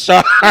just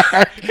a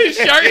shark. His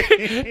shark.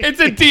 It's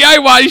a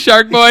DIY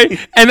Shark Boy,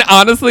 and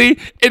honestly,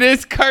 it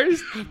is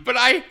cursed, but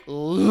I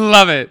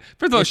love it.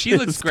 First of all, she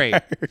looks great.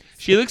 cursed.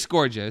 She looks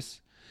gorgeous.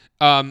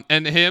 And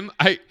him,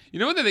 you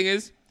know what the thing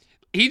is?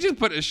 He just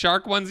put a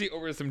shark onesie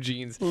over some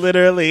jeans.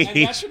 Literally,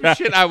 And that's some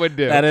shit I would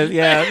do. That is,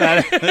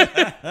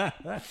 yeah.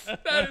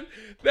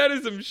 That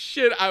is some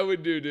shit I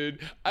would do, dude.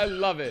 I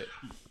love it.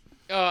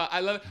 I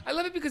love it. I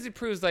love it because it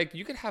proves like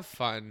you can have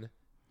fun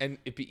and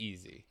it be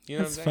easy. You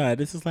know It's what I'm saying? fun.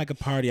 This is like a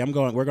party. We're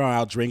going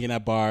out drinking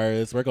at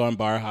bars. We're going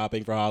bar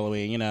hopping for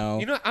Halloween. You know,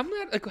 You know, I'm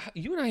not like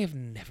you and I have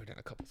never done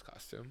a couple's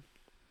costume.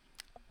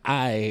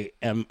 I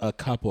am a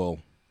couple.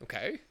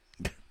 Okay.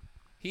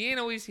 He ain't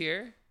always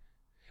here.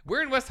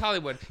 We're in West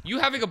Hollywood. You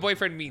having a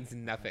boyfriend means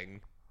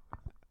nothing.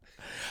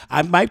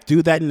 I might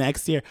do that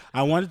next year.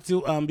 I want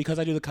to do because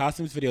I do the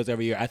costumes videos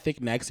every year. I think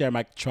next year I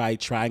might try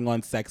trying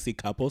on sexy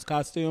couples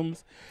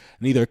costumes,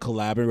 and either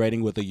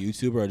collaborating with a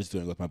YouTuber or just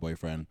doing it with my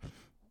boyfriend.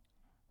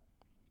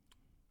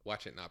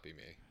 Watch it not be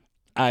me.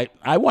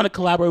 I want to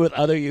collaborate with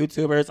other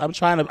YouTubers. I'm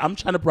trying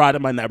to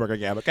broaden my network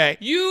again. Okay,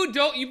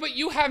 But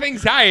you have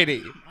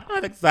anxiety.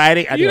 I'm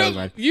exciting. I You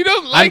do.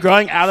 don't I'm like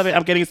growing out of it.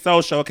 I'm getting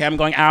social. Okay, I'm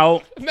going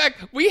out Mac,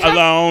 we have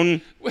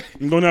alone.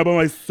 I'm going out by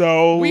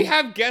myself. we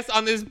have guests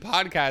on this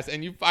podcast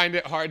and you find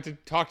it hard to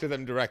talk to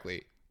them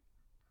directly.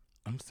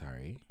 I'm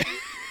sorry. You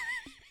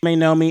may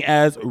know me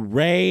as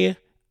Ray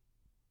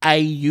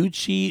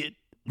Ayuchi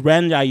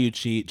Ren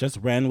Yayuchi, just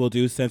Ren will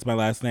do since my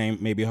last name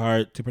may be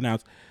hard to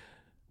pronounce.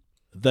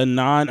 The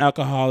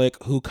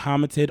non-alcoholic who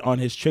commented on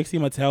his Trixie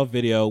Mattel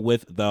video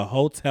with the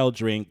hotel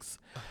drinks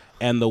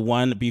and the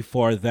one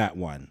before that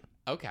one.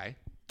 Okay.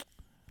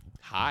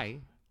 Hi.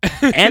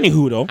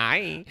 Anywho,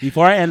 Hi.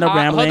 Before I end up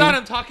rambling. Hold on,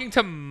 I'm talking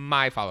to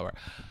my follower.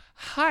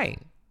 Hi.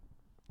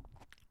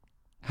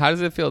 How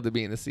does it feel to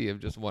be in a sea of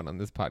just one on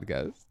this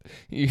podcast?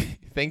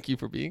 Thank you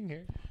for being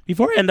here.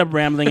 Before I end up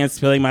rambling and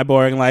spilling my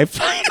boring life,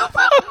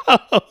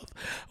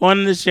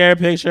 wanted to share a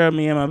picture of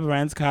me and my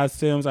friends'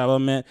 costumes. I will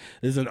admit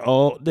this is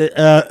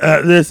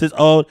this is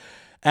old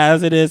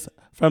as it is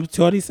from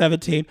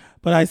 2017,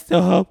 but I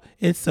still hope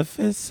it's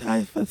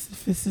sophisticated.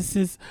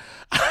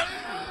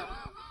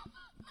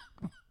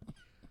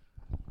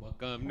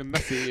 Welcome to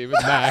Messy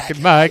with Mac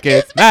and Mike.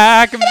 It's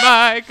Mac and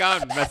Mike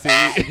on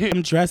Messy.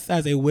 I'm dressed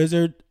as a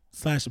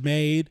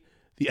wizard/maid,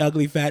 the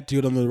ugly fat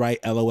dude on the right,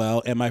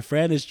 LOL, and my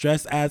friend is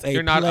dressed as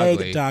a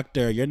plague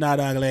doctor. You're not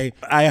ugly.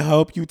 I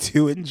hope you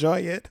two enjoy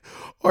it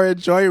or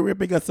enjoy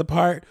ripping us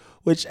apart,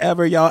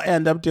 whichever y'all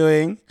end up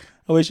doing.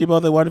 I wish you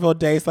both a wonderful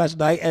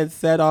day/night and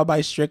send all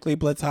my strictly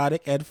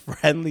platonic and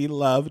friendly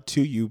love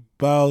to you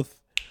both.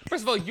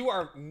 First of all, you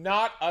are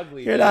not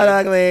ugly. You're not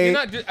ugly. You're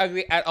not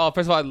ugly at all.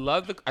 First of all, I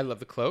love the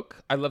cloak.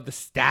 I love the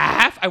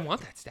staff. I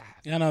want that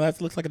staff. Yeah, no, that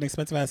looks like an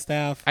expensive ass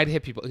staff. I'd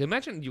hit people.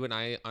 Imagine you and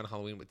I on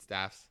Halloween with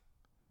staffs.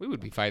 We would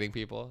be fighting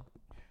people.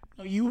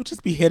 No, you would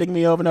just be hitting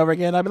me over and over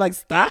again. I'd be like,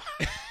 stop.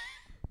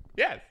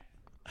 Yes.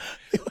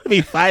 You would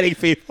be fighting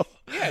people.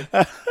 Yes.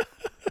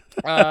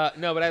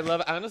 No, but I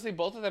honestly,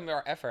 both of them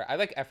are effort. I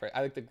like effort.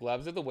 I like the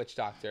gloves of the witch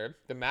doctor,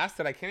 the mask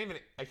that I can't even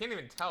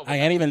tell. I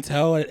can't even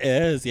tell what it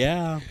is.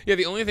 Yeah. Yeah.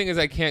 The only thing is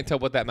I can't tell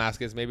what that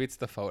mask is. Maybe it's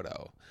the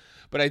photo,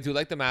 but I do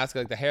like the mask. I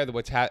like the hair, the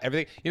witch hat,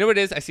 everything. You know what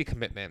it is? I see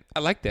commitment. I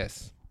like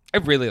this. I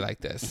really like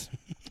this.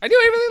 I do.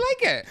 I really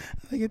like it.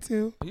 I like it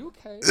too. Are you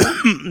okay?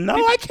 No,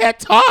 I can't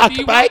talk,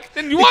 Mike.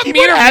 Then you want me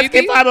to ask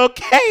if I'm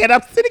okay, and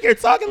I'm sitting here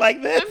talking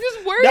like this. I'm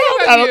just worried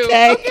about you.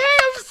 Okay. Okay,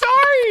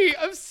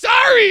 I'm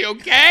sorry.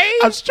 Okay.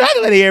 I'm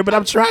struggling here, but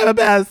I'm trying my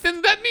best.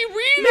 Then let me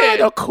read No, it.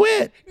 don't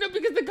quit. No,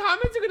 because the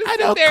comments are gonna sit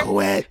don't there.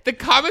 quit. The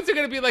comments are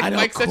gonna be like,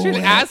 Mike's such an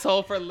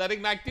asshole for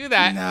letting Mac do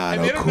that, Nah,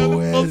 and they don't know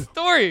the full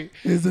story.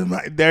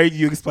 There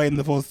you explain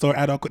the full story.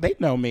 I don't quit. They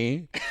know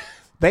me.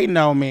 They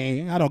know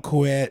me. I don't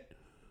quit.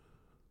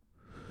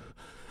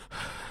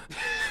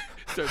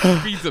 So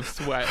beads of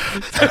sweat.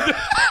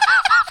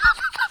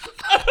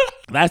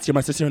 Last year, my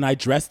sister and I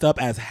dressed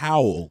up as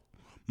Howl,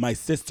 my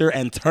sister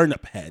and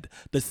Turnip Head,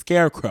 the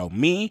Scarecrow,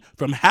 me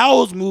from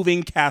Howl's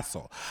Moving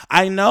Castle.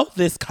 I know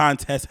this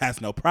contest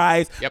has no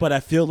prize, but I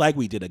feel like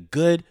we did a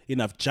good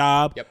enough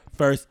job.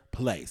 First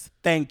place.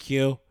 Thank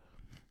you.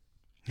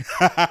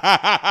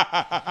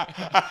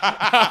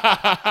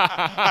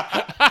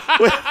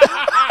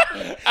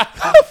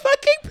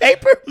 Fucking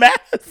paper mask.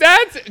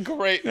 That's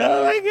great.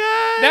 Oh my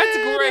god.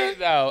 That's great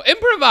though.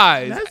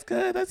 Improvise. That's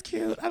good. That's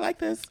cute. I like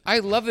this. I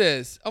love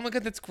this. Oh my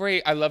god, that's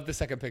great. I love the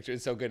second picture.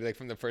 It's so good. Like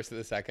from the first to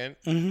the second.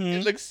 Mm-hmm.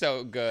 It looks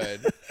so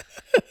good.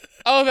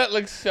 Oh, that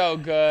looks so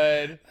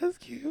good. That's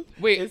cute.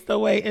 Wait, it's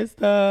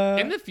the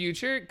in the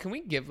future, can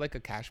we give like a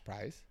cash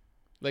prize?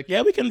 Like,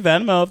 yeah, we can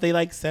Venmo if they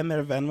like send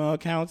their Venmo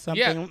account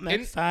something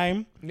next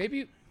time.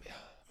 Maybe.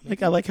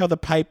 Like I like how the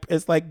pipe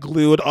is like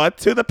glued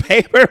onto the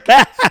paper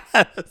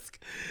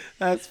mask.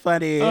 That's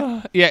funny.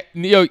 Yeah,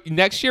 yo,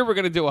 next year we're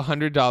gonna do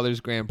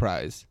 $100 grand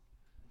prize.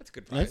 That's a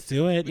good prize. Let's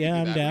do it. Yeah,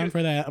 I'm down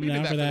for that. I'm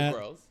down for that.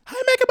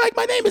 Hi, Mega Mike.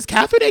 My name is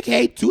Catherine,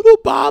 aka Doodle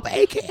Bob,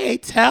 aka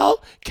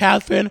Tell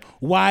Catherine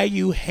why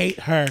you hate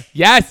her.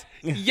 Yes,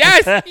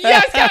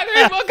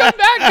 Catherine. Welcome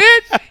back,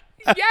 bitch.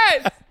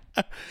 Yes.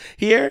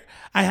 Here,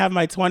 I have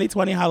my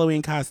 2020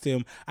 Halloween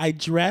costume. I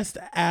dressed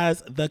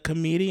as the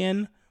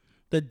comedian,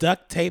 the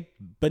duct tape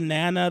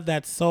banana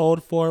that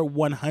sold for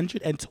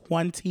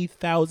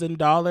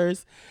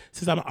 $120,000.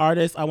 Since I'm an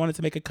artist, I wanted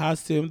to make a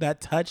costume that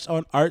touched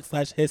on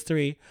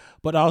art/history,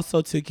 but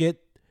also to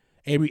get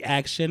a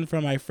reaction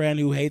from my friend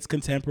who hates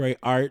contemporary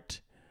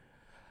art.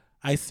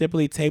 I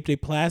simply taped a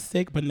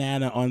plastic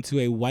banana onto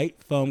a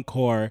white foam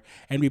core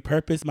and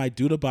repurposed my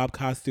Doodle Bob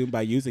costume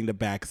by using the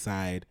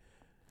backside.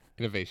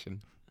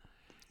 Innovation.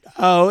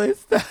 Oh,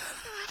 it's the...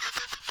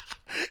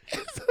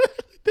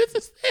 this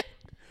is it.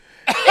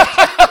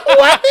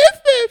 What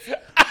is this?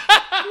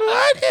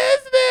 What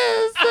is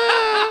this?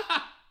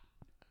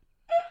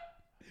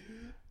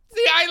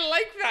 See, I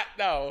like that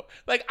though.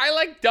 Like, I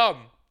like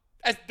dumb.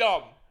 That's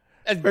dumb.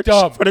 That's For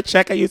dumb. For the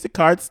check, I used a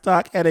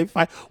cardstock and a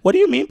fine. What do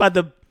you mean by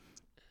the...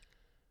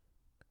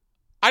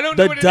 I don't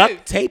know what it is. The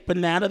duct tape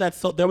banana that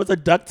sold. There was a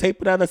duct tape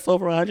banana that sold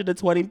for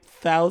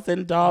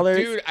 $120,000.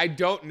 Dude, I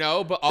don't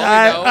know, but all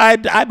I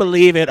know. I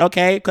believe it.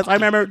 Okay, because I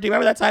remember. Do you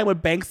remember that time when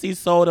Banksy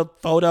sold a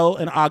photo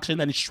in auction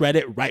and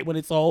shredded it right when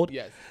it sold?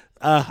 Yes.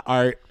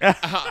 Art.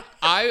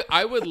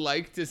 I would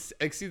like to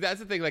like, see. That's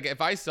the thing. Like, if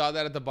I saw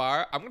that at the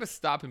bar, I'm gonna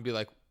stop and be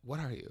like,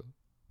 "What are you?"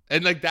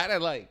 And like that, I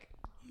like.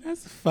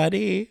 That's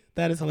funny.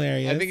 That is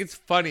hilarious. I think it's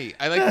funny.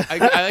 I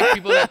like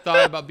people that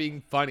thought about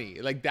being funny.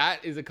 Like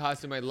that is a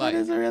costume I like.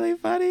 That is really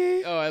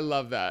funny. Oh, I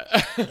love that.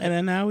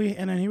 And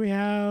then here we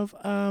have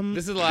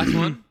This is the last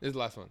one. This is the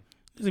last one.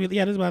 this is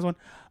the last one.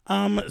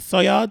 So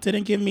y'all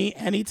didn't give me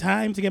any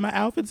time to get my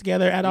outfit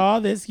together at all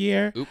this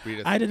year. Oop, read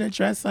it. I didn't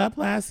dress up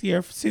last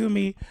year. Sue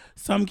me.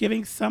 So I'm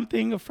giving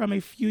something from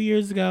a few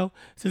years ago.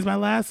 Since my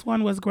last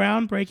one was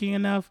groundbreaking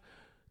enough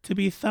to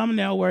be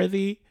thumbnail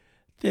worthy,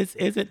 this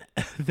isn't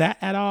that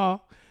at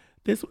all.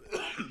 This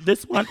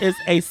one is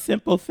a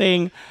simple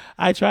thing.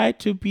 I tried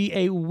to be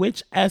a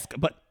witch-esque,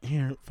 but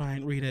here,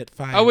 fine, read it.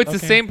 Fine. Oh, it's the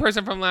Okay. same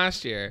person from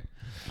last year.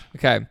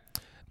 Okay.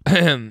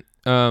 The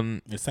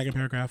second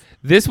paragraph.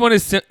 This one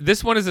is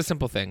a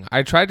simple thing.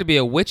 I tried to be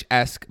a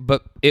witch-esque,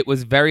 but it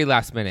was very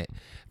last minute.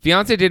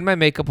 Fiance did my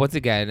makeup once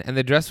again, and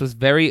the dress was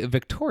very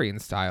Victorian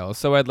style,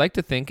 so I'd like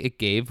to think it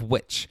gave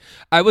witch.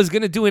 I was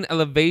gonna do an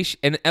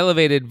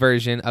elevated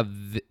version of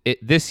it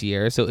this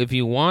year, so if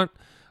you want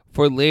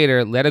for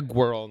later, let a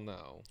girl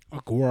know. A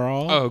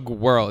girl. Oh,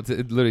 girl. It's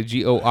literally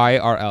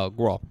GOIRL.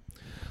 Girl.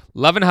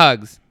 Love and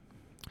hugs.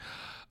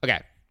 Okay.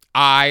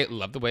 I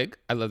love the wig.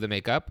 I love the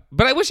makeup.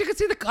 But I wish I could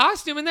see the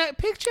costume in that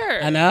picture.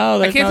 I know.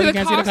 I can't see the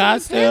you costume.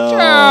 can't see the in the costume. picture.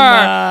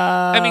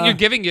 I mean, you're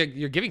giving face.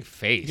 You're giving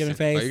face.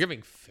 You're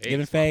giving face.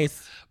 Giving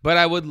face. But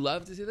I would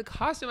love to see the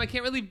costume. I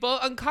can't really vote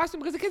on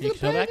costume because I can't see the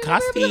Show that picture.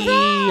 costume.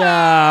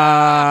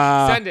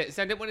 Send it.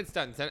 Send it when it's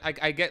done.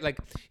 I get like,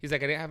 he's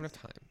like, I didn't have enough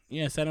time.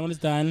 Yeah, send it when it's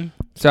done.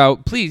 So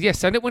please,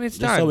 send it when it's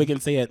Just done. so we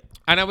can see it.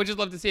 And I would just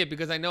love to see it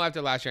because I know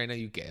after last year, I know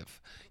you give.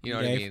 You know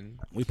what I Dave, mean?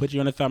 We put you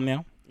on the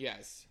thumbnail.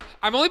 Yes.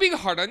 I'm only being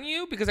hard on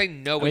you because I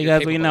know what you're Because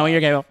capable we know of.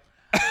 you're capable.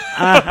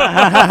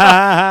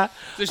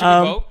 So should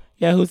we vote?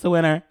 Yeah, who's the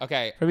winner?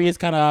 Okay. For me, it's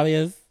kind of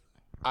obvious.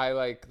 I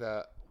like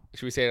the...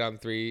 Should we say it on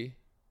 3,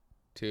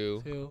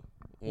 2, 2,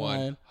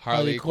 1?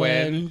 Harley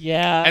Quinn.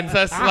 Yeah. And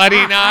the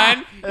Slutty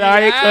Nun.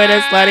 Harley Quinn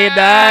is Slutty Nun.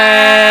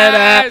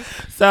 Yes.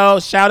 So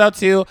shout out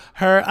to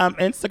her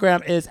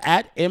Instagram is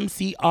at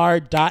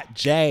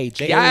mcr.j.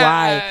 J-A-Y.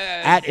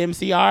 Yes. At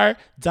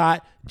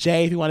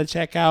mcr.j. If you want to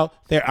check out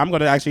there. I'm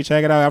going to actually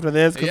check it out after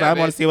this because Yeah, I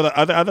want babe. to see what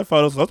the other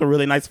photos. Those are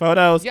really nice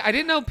photos. Yeah, I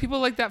didn't know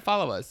people like that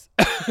follow us.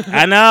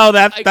 I know.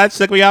 That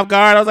took me off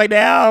guard. I was like,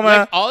 damn.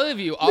 Like all of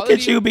you. Look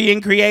at you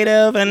being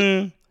creative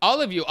and... All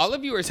of you are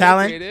Talent.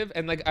 so creative,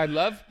 and like I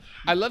love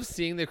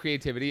seeing the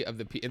creativity of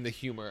and the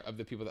humor of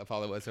the people that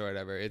follow us or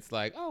whatever. It's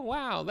like, oh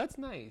wow, that's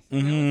nice,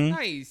 you know, it's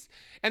nice,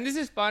 and this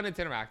is fun. It's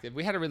interactive.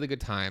 We had a really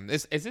good time.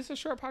 Is this a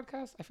short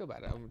podcast? I feel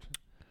bad.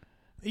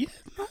 Yeah,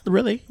 not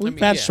really. We've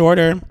mean, had yeah.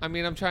 shorter. I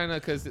mean, I'm trying to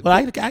because Well,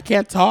 I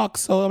can't talk,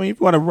 so I mean, if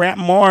you want to rap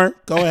more,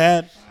 go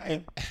ahead.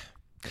 okay,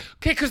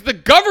 because the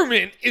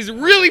government is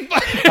really fun.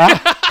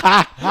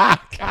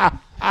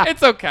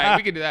 It's okay.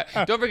 We can do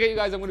that. Don't forget, you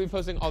guys, I'm going to be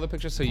posting all the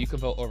pictures so you can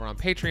vote over on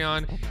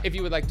Patreon. If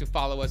you would like to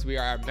follow us, we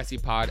are at Messy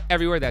Pod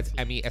everywhere. That's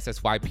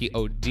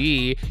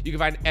MESSYPOD. You can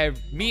find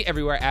me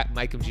everywhere at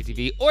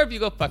MikeMGTV. Or if you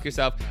go fuck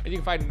yourself, and you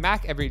can find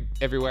Mac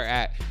everywhere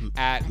at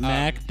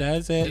Mac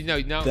does it.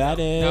 No, that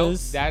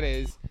is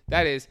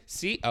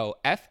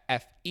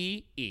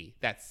COFFEE.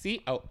 That's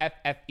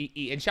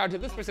COFFEE. And shout out to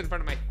this person in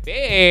front of my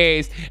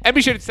face. And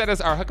be sure to send us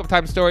our hookup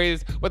time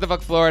stories. What the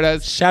fuck,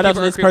 Florida's. Shout out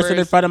to this person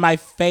in front of my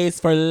face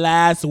for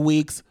last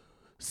week's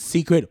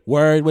secret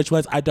word, which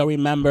was I don't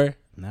remember.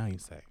 Now you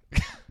say.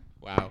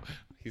 Wow.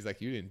 He's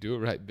like, you didn't do it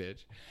right,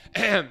 bitch.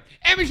 And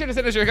be sure to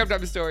send us your hookup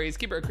time stories,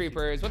 Keeper or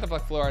Creepers, What the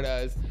fuck,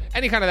 Florida's,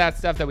 any kind of that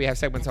stuff that we have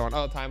segments on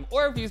all the time.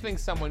 Or if you think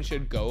someone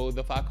should go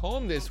the fuck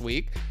home this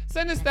week,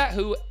 send us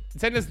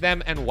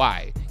them and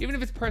why. Even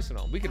if it's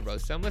personal, we can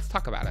roast them. Let's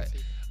talk about it.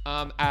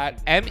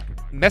 At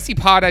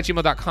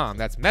messypod@gmail.com.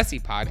 That's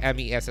messypod,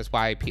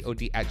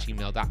 MESSYPOD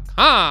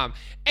 @gmail.com.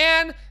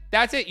 And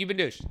that's it. You've been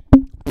douched.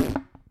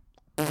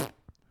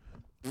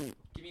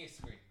 Give me a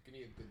screen. Give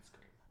me a good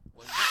screen.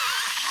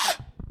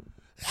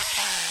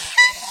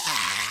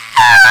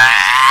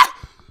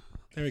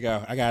 There we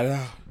go. I got it.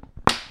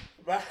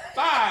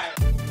 Bye.